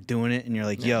life, and you're doing it, and you're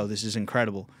like, yo, this is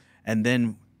incredible. And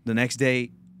then the next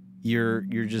day, you're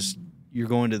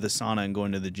going to the sauna and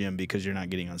going to the gym because you're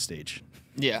not getting on stage.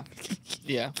 Yeah.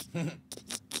 Yeah.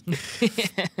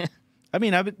 I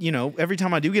mean, every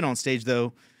time I do get on stage,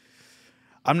 though,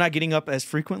 I'm not getting up as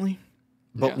frequently.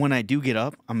 But Yeah. when I do get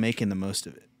up, I'm making the most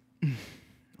of it.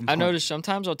 I notice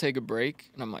sometimes I'll take a break,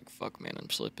 and I'm like, fuck, man, I'm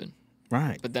slipping.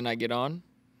 Right. But then I get on,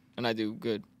 and I do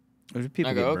good.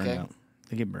 People I get go, burned okay. out.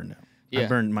 They get burned out. Yeah. I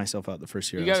burned myself out the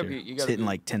first year You I was gotta here. be- you I was gotta hitting be-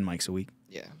 like 10 mics a week.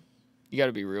 Yeah. You got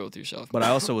to be real with yourself. But I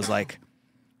also was like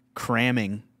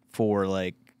cramming for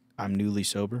like I'm newly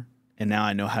sober, and now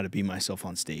I know how to be myself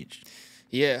on stage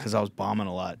yeah. because I was bombing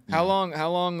a lot. How long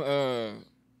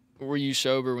were you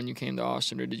sober when you came to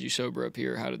Austin, or did you sober up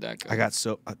here? How did that go? I got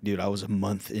dude, I was a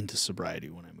month into sobriety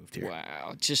when I moved here.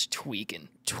 Wow, just tweaking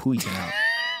Out.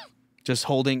 Just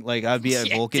holding, like, I'd be at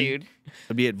Yeah, Vulcan. dude.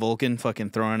 I'd be at Vulcan fucking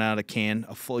throwing out a can,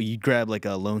 you'd grab like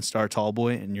a Lone Star Tall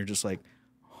Boy and you're just like,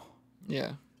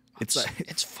 Yeah, it's like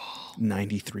it's full.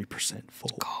 93% full.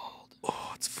 Cold.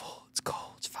 Oh, it's full. It's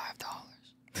cold. It's $5.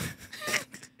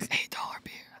 $8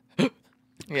 beer.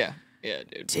 Yeah,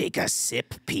 dude. Take a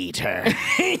sip, Peter.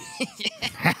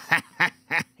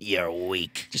 You're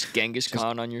weak. Just Genghis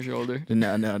Khan on your shoulder.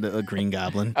 No, the Green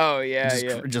Goblin. Oh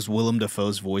yeah, Just Willem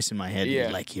Dafoe's voice in my head. Yeah.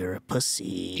 Like, you're a pussy.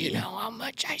 You know how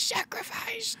much I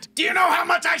sacrificed. Do you know how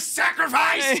much I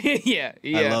sacrificed? yeah.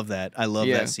 I love that. I love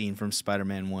Yeah. that scene from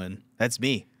Spider-Man 1. That's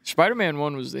me. Spider-Man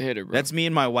 1 was the hitter, bro. That's me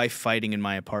and my wife fighting in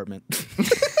my apartment.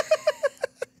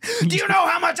 Do you know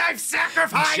how much I've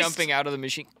sacrificed? Jumping out of the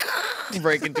machine,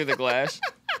 breaking through the glass.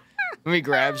 When he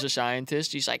grabs a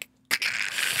scientist, he's like,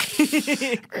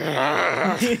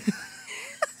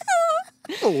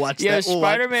 Watch yeah, that.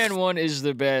 Spider-Man 1 is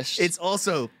the best. It's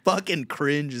also fucking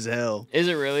cringe as hell. Is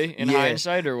it really? In Yeah.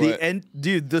 hindsight or what? The end,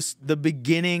 dude. The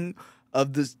beginning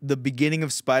of the beginning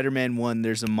of Spider-Man 1.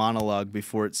 There's a monologue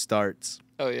before it starts,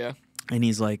 Oh, yeah. and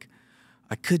he's like,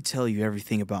 "I could tell you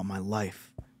everything about my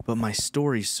life, but my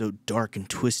story's so dark and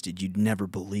twisted you'd never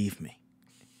believe me."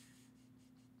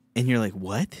 And you're like,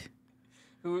 "What?"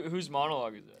 Whose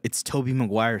monologue is that? It's Tobey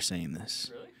Maguire saying this.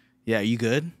 Really? Yeah, you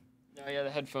good? Oh, yeah, the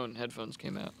headphones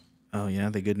came out. Oh yeah,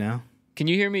 they good now? Can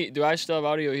you hear me? Do I still have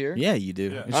audio here? Yeah, you do.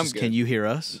 Yeah. It's I'm just, good. can you hear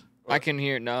us? I can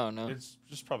hear. No. It's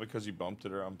just probably because you bumped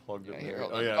it or unplugged it. Yeah, here, maybe.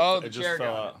 hold Oh on. yeah. Oh, it the just chair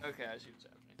fell got out. it. Okay, I see what's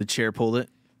happening. The chair pulled it.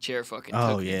 Chair fucking.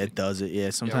 Oh took yeah, me. it does it. Yeah,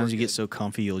 sometimes we're you get good. so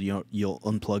comfy you'll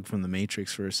unplug from the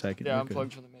Matrix for a second. Yeah, We're I'm good.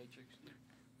 plugged from the Matrix.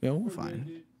 Yeah, we're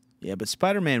fine. Yeah, but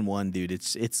Spider-Man 1, dude,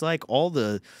 it's like all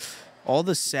the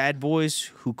sad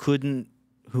boys who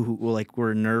like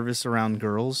were nervous around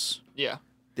girls. Yeah.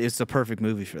 It's the perfect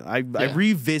movie for that.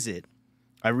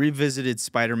 I revisited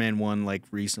Spider-Man 1 like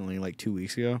recently, like 2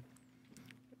 weeks ago.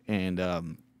 And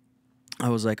I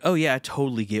was like, "Oh yeah, I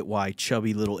totally get why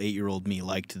chubby little 8-year-old me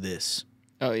liked this."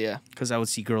 Oh yeah. Cuz I would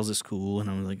see girls at school and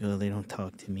I was like, "Oh, they don't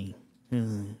talk to me."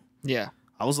 Yeah.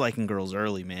 I was liking girls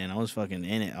early, man. I was fucking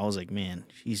in it. I was like, man,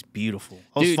 she's beautiful.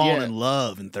 I was Dude, falling yeah. in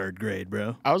love in 3rd grade,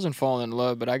 bro. I wasn't falling in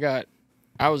love, but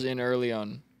I was in early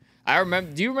on. I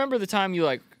remember. Do you remember the time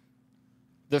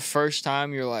the first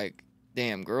time you're like,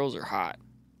 damn, girls are hot?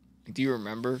 Do you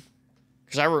remember?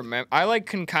 Because I remember. I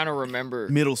can kind of remember.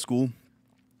 Middle school.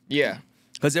 Yeah.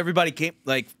 Because everybody came,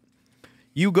 like,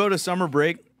 you go to summer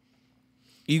break,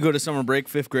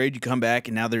 5th grade, you come back,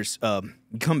 and now there's,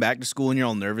 you come back to school and you're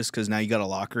all nervous because now you got a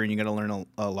locker and you got to learn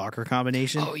a locker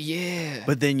combination. Oh yeah.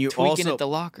 But then you tweaking also, at the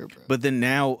locker, bro. but then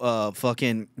now,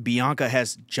 fucking Bianca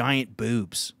has giant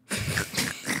boobs.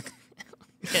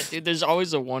 Yeah, dude. There's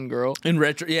always the one girl. In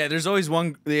retro, yeah, there's always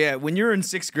one. Yeah, when you're in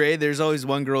 6th grade, there's always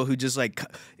one girl who just like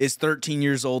is 13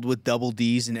 years old with double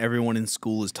D's, and everyone in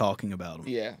school is talking about them.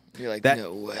 Yeah. You're like, That-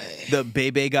 no way. The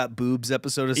Bebe Got Boobs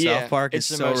episode of Yeah, South Park is it's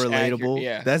the so most relatable. accurate,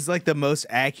 yeah. That's like the most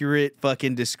accurate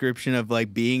fucking description of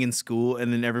like being in school,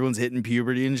 and then everyone's hitting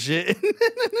puberty and shit.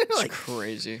 It's like,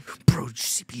 crazy. bro, did you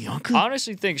see Bianca? I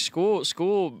honestly think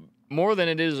school more than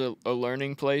it is a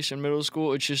learning place in middle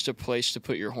school, it's just a place to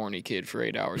put your horny kid for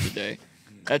 8 hours a day.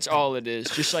 That's all it is.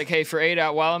 Just like, hey, for 8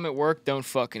 hours while I'm at work, don't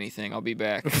fuck anything. I'll be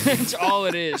back. It's all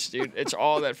it is, dude. It's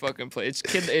all that fucking place.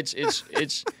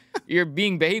 It's you're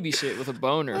being babysit with a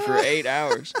boner for 8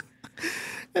 hours.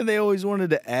 And they always wanted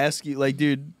to ask you, like,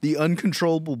 dude, the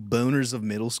uncontrollable boners of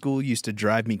middle school used to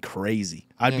drive me crazy.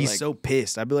 I'd be like- so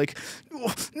pissed. I'd be like,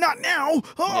 "Oh, not now.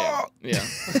 Oh,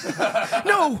 Yeah.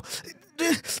 no.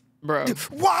 Bro.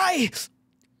 Why?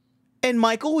 And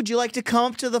Michael, would you like to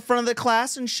come up to the front of the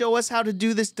class and show us how to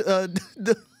do this?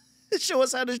 Show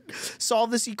us how to solve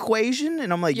this equation?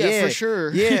 And I'm like, Yeah, for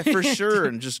sure. Yeah, for sure.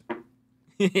 And just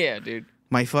Yeah, dude.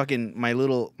 my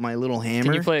little hammer.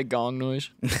 Can you play a gong noise?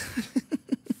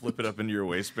 Flip it up into your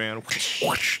waistband.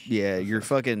 Yeah, you're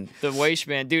fucking. The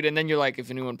waistband, dude. And then you're like,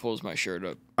 if anyone pulls my shirt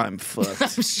up, I'm fucked. I'm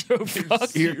so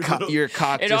fucked. Your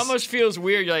cock. It just, almost feels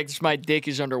weird. You're like, my dick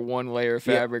is under one layer of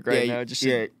fabric right now. Just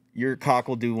Your cock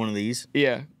will do one of these.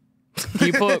 yeah. Can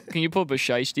you pull up a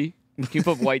shiesty? Can you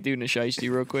pull up white dude in a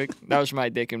shiesty real quick? That was my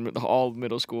dick in all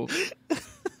middle school.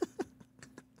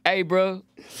 Hey, bro.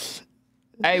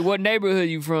 Hey, what neighborhood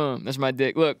you from? That's my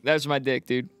dick. Look, that's my dick,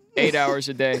 dude. 8 hours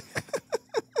a day.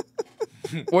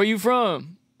 Where you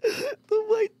from? The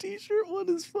white t-shirt one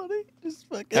is funny. Just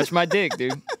fucking. That's my dick,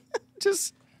 dude.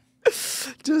 just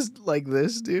like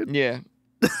this, dude. Yeah.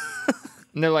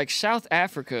 And they're like, South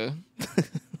Africa.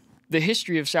 the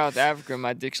history of South Africa,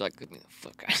 my dick's like, get me the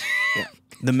fuck out. Yeah.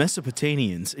 The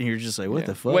Mesopotamians, and you're just like, what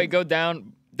the fuck? Wait, go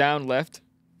down left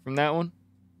from that one.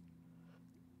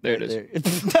 There it is. There. There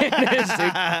it is,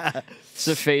 dude. It's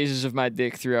the phases of my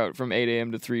dick throughout from 8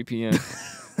 a.m. to 3 p.m.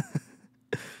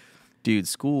 Dude,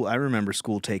 school, I remember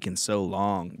school taking so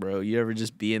long, bro. You ever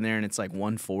just be in there and it's like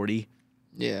 1:40?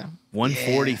 Yeah.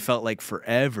 1:40 felt like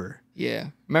forever. Yeah.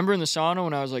 Remember in the sauna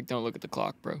when I was like, don't look at the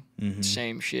clock, bro. Mhm.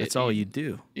 Same shit. That's all you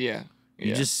do. Yeah.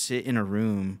 You just sit in a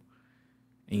room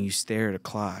and you stare at a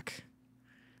clock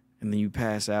and then you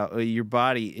pass out. Your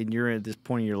body, and you're at this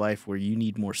point in your life where you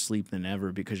need more sleep than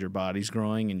ever because your body's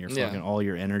growing and you're fucking all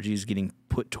your energy is getting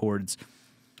put towards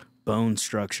bone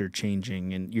structure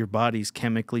changing and your body's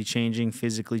chemically changing,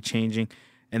 physically changing.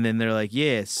 And then they're like,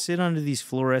 yeah, sit under these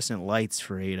fluorescent lights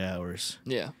for 8 hours.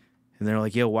 Yeah. And they're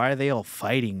like, yo, why are they all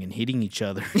fighting and hitting each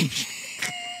other?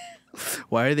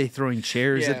 Why are they throwing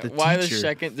chairs at the why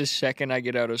teacher? the second I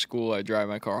get out of school, I drive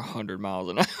my car 100 miles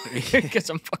an hour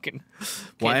because I'm fucking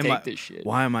can't take this shit.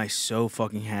 Why am I so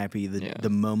fucking happy the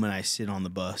moment I sit on the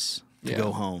bus to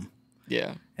go home?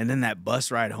 Yeah. And then that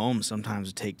bus ride home sometimes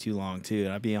would take too long too.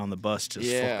 And I'd be on the bus just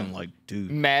fucking like,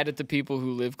 dude. Mad at the people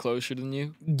who live closer than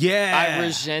you. Yeah. I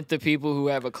resent the people who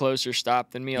have a closer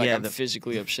stop than me. Like I'm the-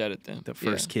 physically upset at them. The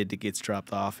first kid that gets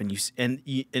dropped off, and and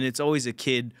it's always a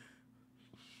kid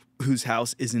whose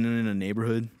house isn't in a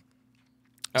neighborhood.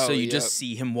 So you just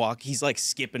see him walk. He's like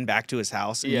skipping back to his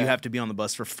house, and you have to be on the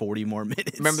bus for 40 more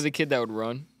minutes. Remember the kid that would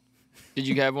run? Did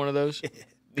you have one of those?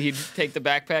 He'd take the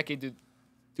backpack, he'd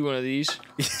do one of these,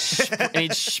 and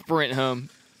he'd sprint home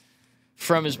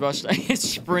from his bus stop. He'd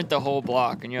sprint the whole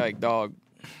block, and you're like, dog,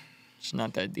 it's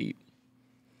not that deep.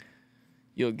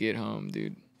 You'll get home,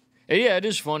 dude. And yeah, it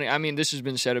is funny. I mean, this has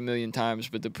been said a million times,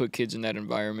 but to put kids in that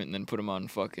environment and then put them on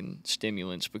fucking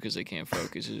stimulants because they can't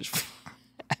focus is,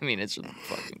 I mean, it's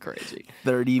fucking crazy.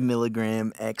 30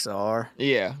 milligram XR.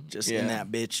 Yeah. Just in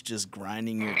that bitch, just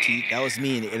grinding your teeth. That was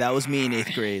me in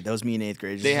 8th grade. Just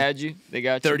They had you? They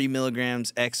got you? 30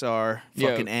 milligrams XR,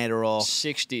 fucking Adderall.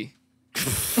 60.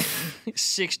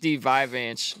 60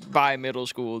 Vyvanse by middle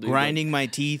school, dude. Grinding my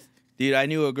teeth. Dude, I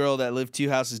knew a girl that lived 2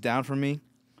 houses down from me,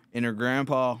 and her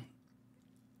grandpa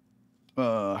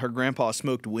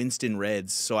smoked Winston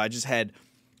Reds, so I just had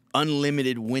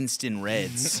unlimited Winston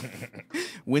Reds.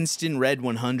 Winston Red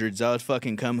 100s. I would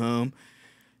fucking come home.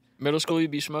 Middle school, you'd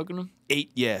be smoking them?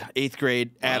 8th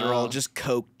grade, Adderall, just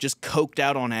coked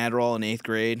out on Adderall in 8th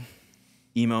grade.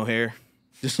 Emo hair.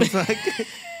 Just like,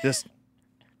 just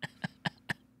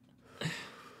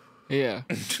yeah.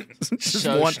 just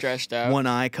So stressed out. One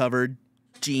eye covered,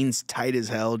 jeans tight as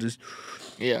hell, just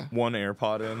Yeah. One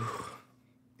AirPod in.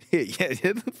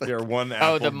 yeah. Your one Oh,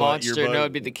 apple the butt, monster. your No, butt.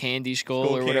 it'd be the candy skull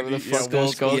Skull or whatever the candy, yeah, fuck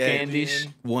those skull yeah. candies.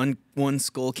 One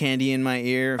skull candy in my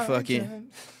ear, fucking.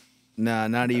 Nah,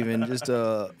 not even. Just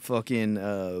a fucking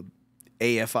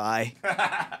AFI.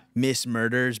 Miss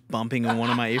Murder's bumping in one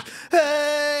of my ears.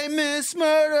 Hey, Miss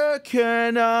Murder,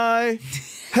 can I?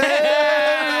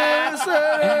 Hey, Miss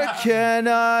Murder, can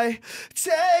I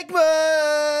take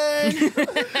mine?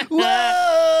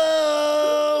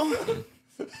 Whoa.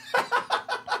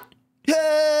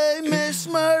 Hey, Miss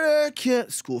Murder, can...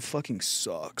 School fucking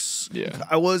sucks. Yeah.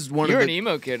 I was one You're of an the...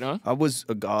 emo kid, huh? I was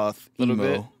a goth, Little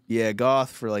emo. bit? Yeah,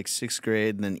 goth for like 6th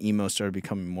grade, and then emo started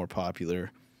becoming more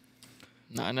popular.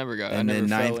 No, I never got it. And I never then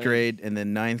fell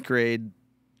ninth grade,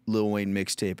 Lil Wayne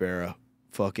mixtape era.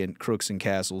 Fucking Crooks and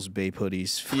Castles, Bape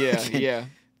hoodies. Yeah, fucking yeah.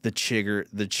 The Chigger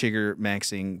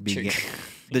maxing began.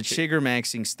 Chigger. The Chigger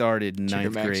maxing started in Chigger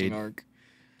 9th Maxing grade. arc.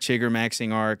 Chigger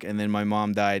maxing arc, and then my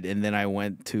mom died, and then I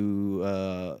went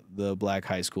to the black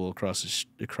high school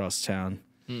across town,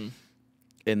 and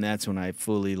that's when I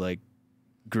fully like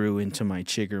grew into my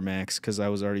Chigger max because I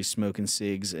was already smoking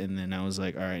cigs, and then I was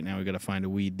like, all right, now we gotta find a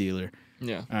weed dealer.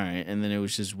 Yeah. All right, and then it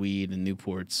was just weed and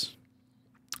Newports.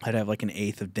 I'd have like an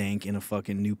eighth of dank in a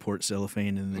fucking Newport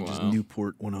cellophane, and then just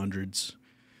Newport 100s,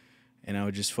 and I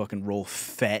would just fucking roll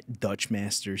fat Dutch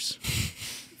Masters,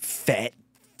 fat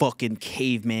fucking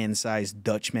caveman-sized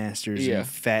Dutch Masters, and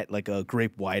fat like a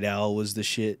grape white owl was the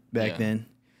shit back then.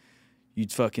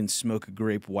 You'd fucking smoke a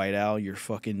grape white owl,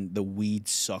 the weed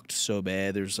sucked so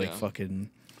bad. There's like fucking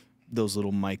those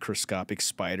little microscopic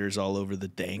spiders all over the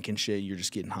dank and shit. You're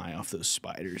just getting high off those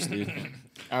spiders, dude.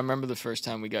 I remember the first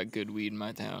time we got good weed in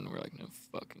my town. We're like, no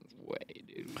fucking way,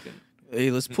 dude. Hey,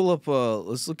 let's pull up.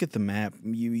 Let's look at the map.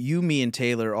 You, me, and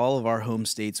Taylor. All of our home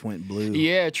states went blue.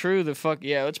 Yeah, true.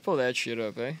 Yeah, let's pull that shit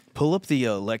up, eh? Pull up the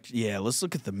Yeah, let's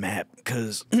look at the map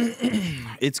because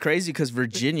it's crazy. Because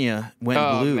Virginia went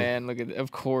blue. Oh man, look at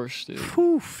of course, dude.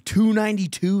 Poof,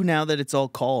 292 now that it's all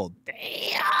called.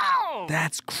 Damn.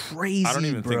 That's crazy, I don't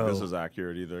even bro. think this is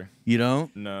accurate either. You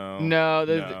don't? No. No, I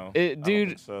don't dude.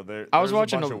 think so I was there's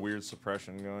watching a bunch a- of weird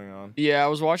suppression going on. Yeah, I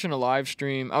was watching a live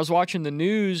stream. I was watching the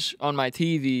news on my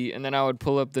TV, and then I would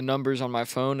pull up the numbers on my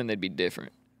phone, and they'd be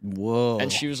different. Whoa.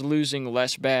 And she was losing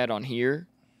less bad on here,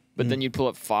 but then you'd pull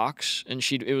up Fox, and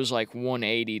it was like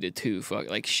 180 to 2.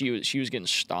 Like she was getting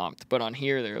stomped. But on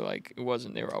here, they're like it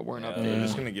wasn't. Weren't up They're there.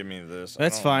 just gonna give me this. I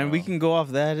That's don't fine. know. We can go off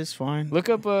that. It's fine. Look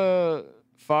up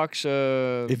Fox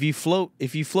If you float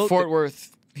Fort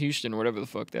Worth, Houston, whatever the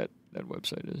fuck that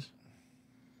website is.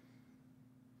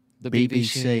 The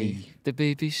BBC. The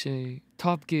BBC.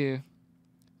 Top Gear.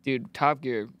 Dude, Top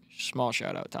Gear. Small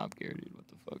shout out Top Gear, dude. What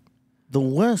the fuck? the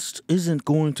West isn't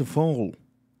going to fall.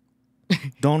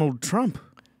 Donald Trump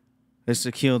has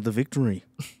secured the victory.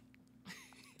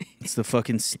 It's the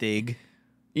fucking Stig.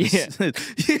 Yeah.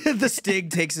 The Stig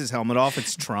takes his helmet off.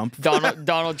 It's Trump.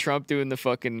 Donald Trump doing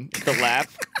the lap.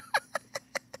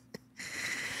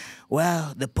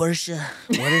 Wow, the Porsche.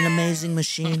 What an amazing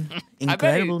machine.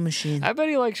 Incredible machine. I bet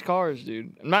he likes cars,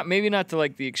 dude. Maybe not to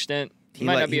like the extent. He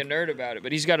might not be a nerd about it,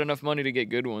 but he's got enough money to get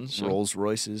good ones. So. Rolls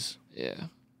Royces. Yeah.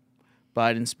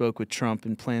 Biden spoke with Trump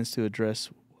and plans to address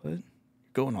what?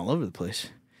 Going all over the place.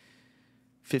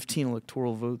 15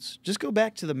 electoral votes. Just go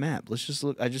back to the map. Let's just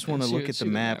look. I just want to look at the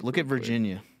map. Look at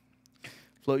Virginia.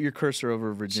 Float your cursor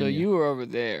over Virginia. So you were over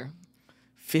there.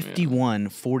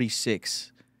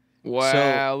 51-46.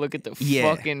 Wow, look at the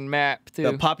fucking map, too.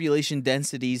 The population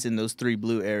densities in those 3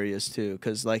 blue areas, too.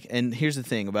 Because, like, and here's the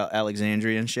thing about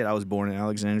Alexandria and shit. I was born in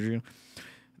Alexandria.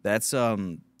 That's,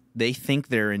 they think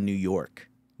they're in New York.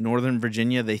 Northern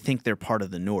Virginia, they think they're part of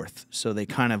the North. So they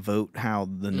kind of vote how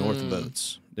the North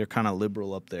votes. They're kind of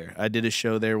liberal up there. I did a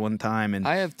show there one time. And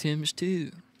I have Tim's,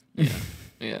 too. Yeah.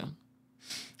 Yeah.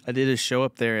 I did a show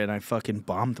up there, and I fucking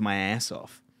bombed my ass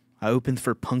off. I opened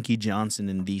for Punky Johnson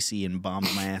in D.C. and bombed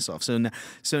my ass off.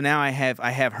 So now I have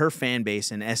her fan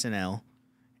base in SNL,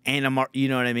 and you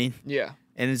know what I mean? Yeah.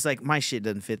 And it's like my shit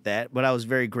doesn't fit that, but I was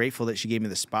very grateful that she gave me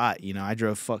the spot. You know, I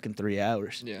drove fucking 3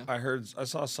 hours. Yeah. I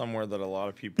saw somewhere that a lot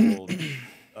of people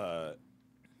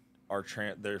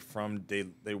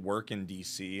they work in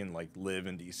DC and like live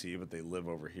in DC, but they live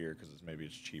over here because maybe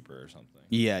it's cheaper or something.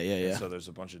 Yeah. And so there's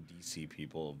a bunch of DC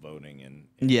people voting in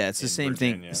yeah, it's the same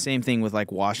Virginia. thing. Same thing with like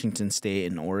Washington State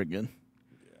and Oregon.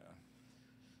 Yeah.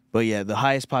 But yeah, the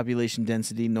highest population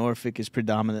density, Norfolk is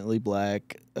predominantly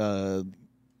black.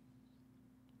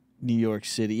 New York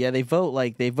City, yeah, they vote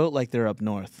like they're up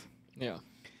north. Yeah.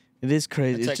 It is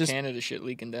crazy. It's just Canada shit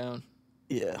leaking down.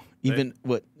 Yeah. And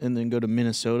then go to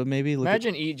Minnesota maybe?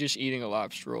 Imagine just eating a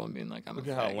lobster roll and being like, Look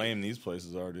at how lame these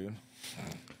places are, dude.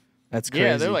 That's crazy.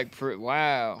 Yeah, they're like,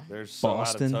 wow. They're so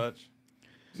Boston. out of touch.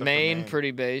 Except Maine, for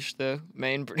pretty based, though.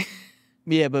 Maine, pretty...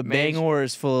 Yeah, but Maine's- Bangor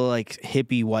is full of like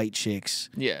hippie white chicks.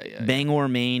 Yeah. Bangor,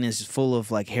 Maine is full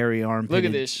of like hairy armpit. Look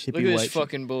at this. Look at hippie this white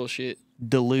fucking bullshit.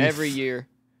 Duluth. Every year.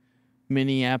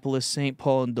 Minneapolis, St.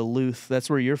 Paul, and Duluth. That's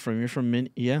where you're from. You're from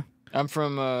yeah. I'm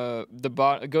from go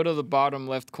to the bottom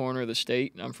left corner of the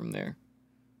state. I'm from there.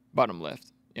 Bottom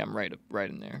left. Yeah, I'm right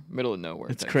in there. Middle of nowhere.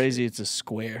 It's type crazy. shit. It's a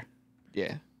square.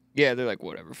 Yeah. Yeah, they're like,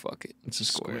 whatever, fuck it. It's a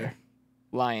square.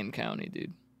 Lyon County,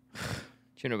 dude.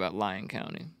 What you know about Lyon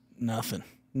County? Nothing.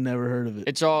 Never heard of it.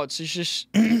 It's just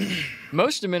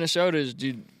most of Minnesota is,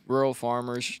 dude, rural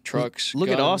farmers, trucks. Look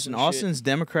at guns Austin. and shit. Austin's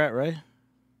Democrat, right?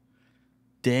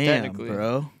 Damn, Technically.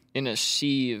 bro. In a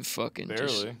sea of fucking Barely.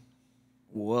 just...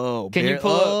 Whoa. Can you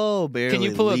pull up? Barely Can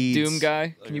you pull up leads. Doom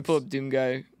Guy? Can you pull up Doom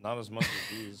Guy? Not as much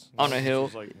as these. On Not a as hill? much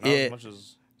as, like, not Yeah. as much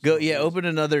as Go. some of Yeah. these. Open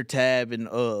another tab and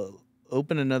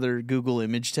open another Google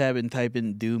image tab and type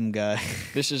in Doom Guy.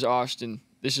 This is Austin.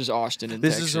 This is Austin in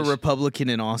This Texas. is a Republican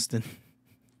in Austin.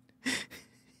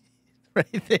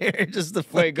 Right there, just the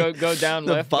Wait, go down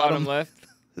the left, bottom left.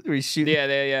 We shoot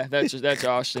Yeah. That's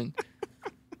Austin.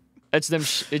 That's them.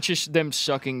 It's just them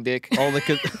sucking dick.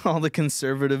 all the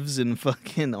conservatives in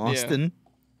fucking Austin.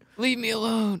 Leave me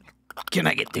alone. Can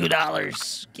I get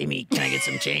 $2? Can I get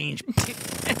some change?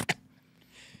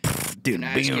 Can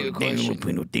I ask you a question?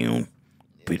 Can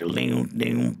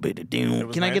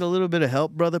I get a little bit of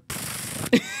help, brother?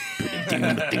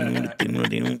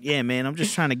 Yeah, man. I'm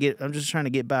just trying to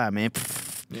get by, man.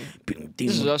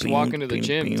 This is us walking to the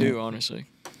gym too, honestly.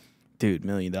 Dude, $1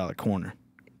 Million Corner.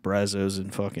 Brazos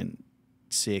and fucking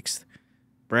 6th.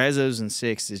 Brazos and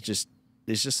 6th is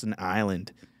just an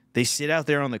island. They sit out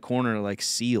there on the corner like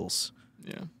seals.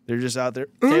 Yeah. They're just out there.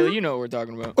 Taylor, you know what we're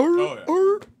talking about.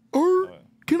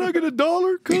 Can I get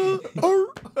 $1?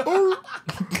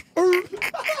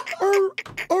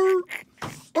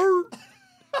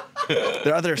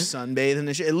 They're out there sunbathing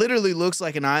and shit. It literally looks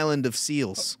like an island of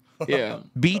seals. Yeah.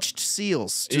 Beached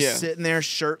seals, just Yeah. sitting there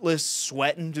shirtless,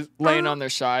 sweating, just Laying on their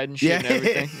side and shit Yeah. and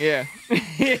everything.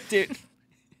 Yeah. Dude.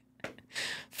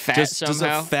 Fat just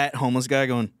somehow. a fat homeless guy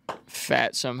going.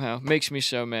 Fat somehow. Makes me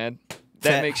so mad. That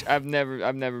Fat. makes I've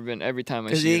never been every time I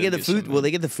Because see they it. get I the get so food. mad. Well,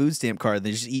 they get the food stamp card.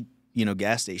 They just eat,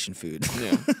 gas station food.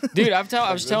 Yeah. Dude,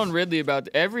 I was telling Ridley about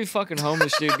every fucking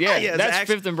homeless dude. Yeah, Yeah, it's that's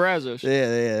actually- Fifth and Brazos.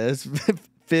 yeah. That's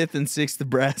 5th and 6th of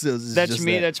Brazos. Is That's just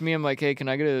me. that. That's me. I'm like, hey, can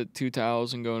I get 2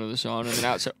 towels and go into the sauna? And then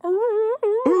outside,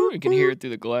 you can hear it through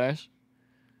the glass.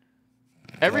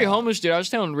 Every homeless dude, I was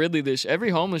telling Ridley this. Every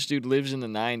homeless dude lives in the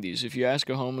 90s. If you ask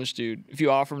a homeless dude, if you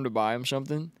offer him to buy him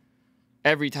something,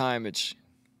 every time it's,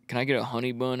 can I get a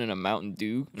honey bun and a Mountain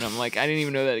Dew? And I'm like, I didn't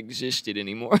even know that existed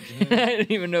anymore. I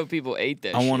didn't even know people ate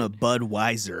that. I shit. want a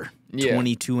Budweiser, Yeah.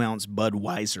 22-ounce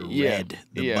Budweiser Yeah. red,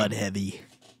 the Yeah. Bud Heavy.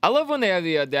 I love when they have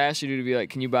the audacity to be like,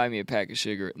 can you buy me a pack of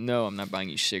cigarettes? No, I'm not buying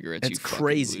you cigarettes. That's you fucking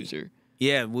crazy. loser.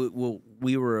 Yeah,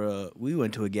 we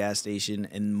went to a gas station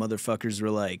and motherfuckers were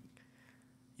like,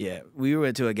 we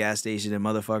went to a gas station and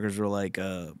motherfuckers were like,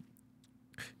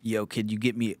 yo, could you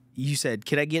get me? You said,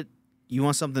 you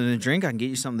want something to drink? I can get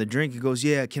you something to drink. He goes,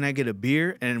 yeah, can I get a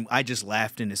beer? And I just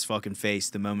laughed in his fucking face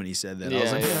the moment he said that. I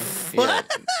was like, yeah.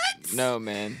 No,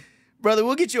 man. brother,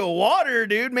 we'll get you a water,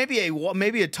 dude. Maybe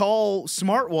a tall,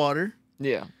 smart water.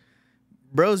 Yeah.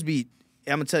 Bros be,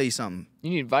 I'm gonna tell you something.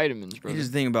 You need vitamins, bro. Here's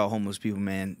the thing about homeless people,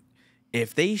 man.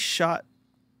 If they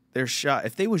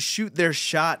would shoot their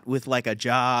shot with like a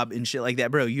job and shit like that,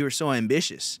 bro, you are so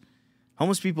ambitious.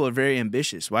 Homeless people are very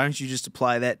ambitious. Why don't you just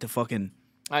apply that to fucking?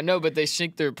 I know, but they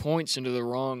sink their points into the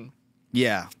wrong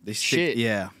Yeah, they shit.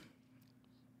 Yeah,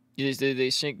 They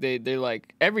sink. They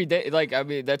like every day. Like, I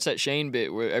mean, that's that Shane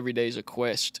bit where every day is a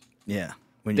quest. yeah.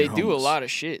 When They you're do a homeless. lot of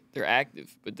shit. They're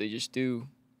active, but they just do.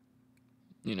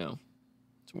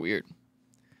 It's weird.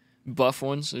 Buff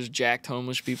ones. There's jacked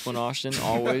homeless people in Austin.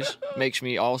 Always makes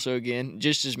me also again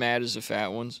just as mad as the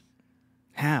fat ones.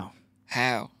 How?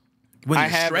 I When you're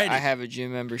have shredded. I have a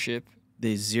gym membership.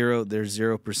 There's 0%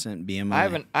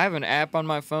 BMI. I have an app on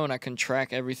my phone. I can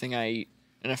track everything I eat,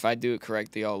 and if I do it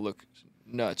correctly, I'll look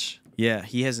nuts. Yeah,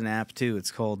 he has an app too.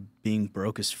 It's called Being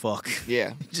Broke as Fuck.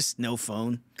 Yeah, Just no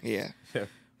phone. yeah. Yeah.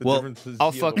 The Well, difference is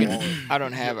I'll he has a fucking. wallet. I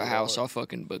don't have a house. I'll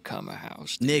fucking become a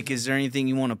house. Nick, is there anything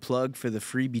you want to plug for the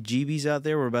freebie jeebies out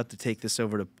there? We're about to take this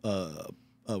over to.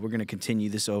 We're gonna continue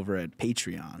this over at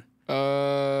Patreon.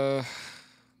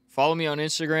 Follow me on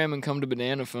Instagram and come to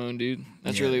Banana Phone, dude.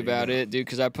 That's Yeah, really there you about go. it, dude.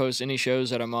 Because I post any shows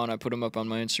that I'm on, I put them up on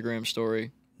my Instagram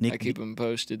story. Nick I keep them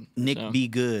posted. Nick so. Be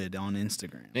Good on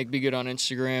Instagram. Nick Be Good on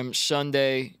Instagram.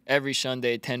 Every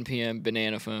Sunday, 10 p.m.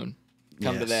 Banana Phone.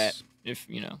 Come to that Yes. if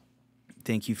you know.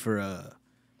 Thank you for.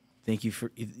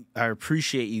 I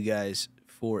appreciate you guys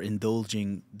for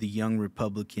indulging the young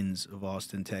Republicans of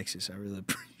Austin, Texas. I really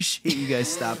appreciate you guys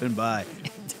stopping by.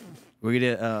 We're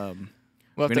gonna.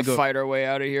 We'll We're have to gonna go- fight our way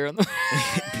out of here. On the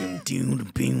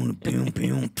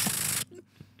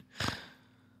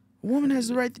A woman has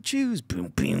the right to choose.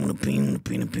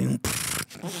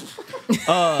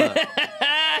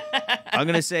 I'm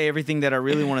going to say everything that I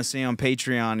really want to say on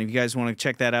Patreon. If you guys want to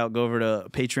check that out, go over to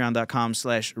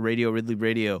patreon.com/Radio Ridley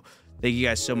Radio. Thank you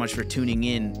guys so much for tuning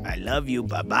in. I love you.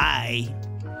 Bye-bye.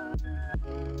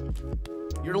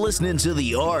 You're listening to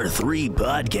the R3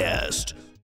 Podcast.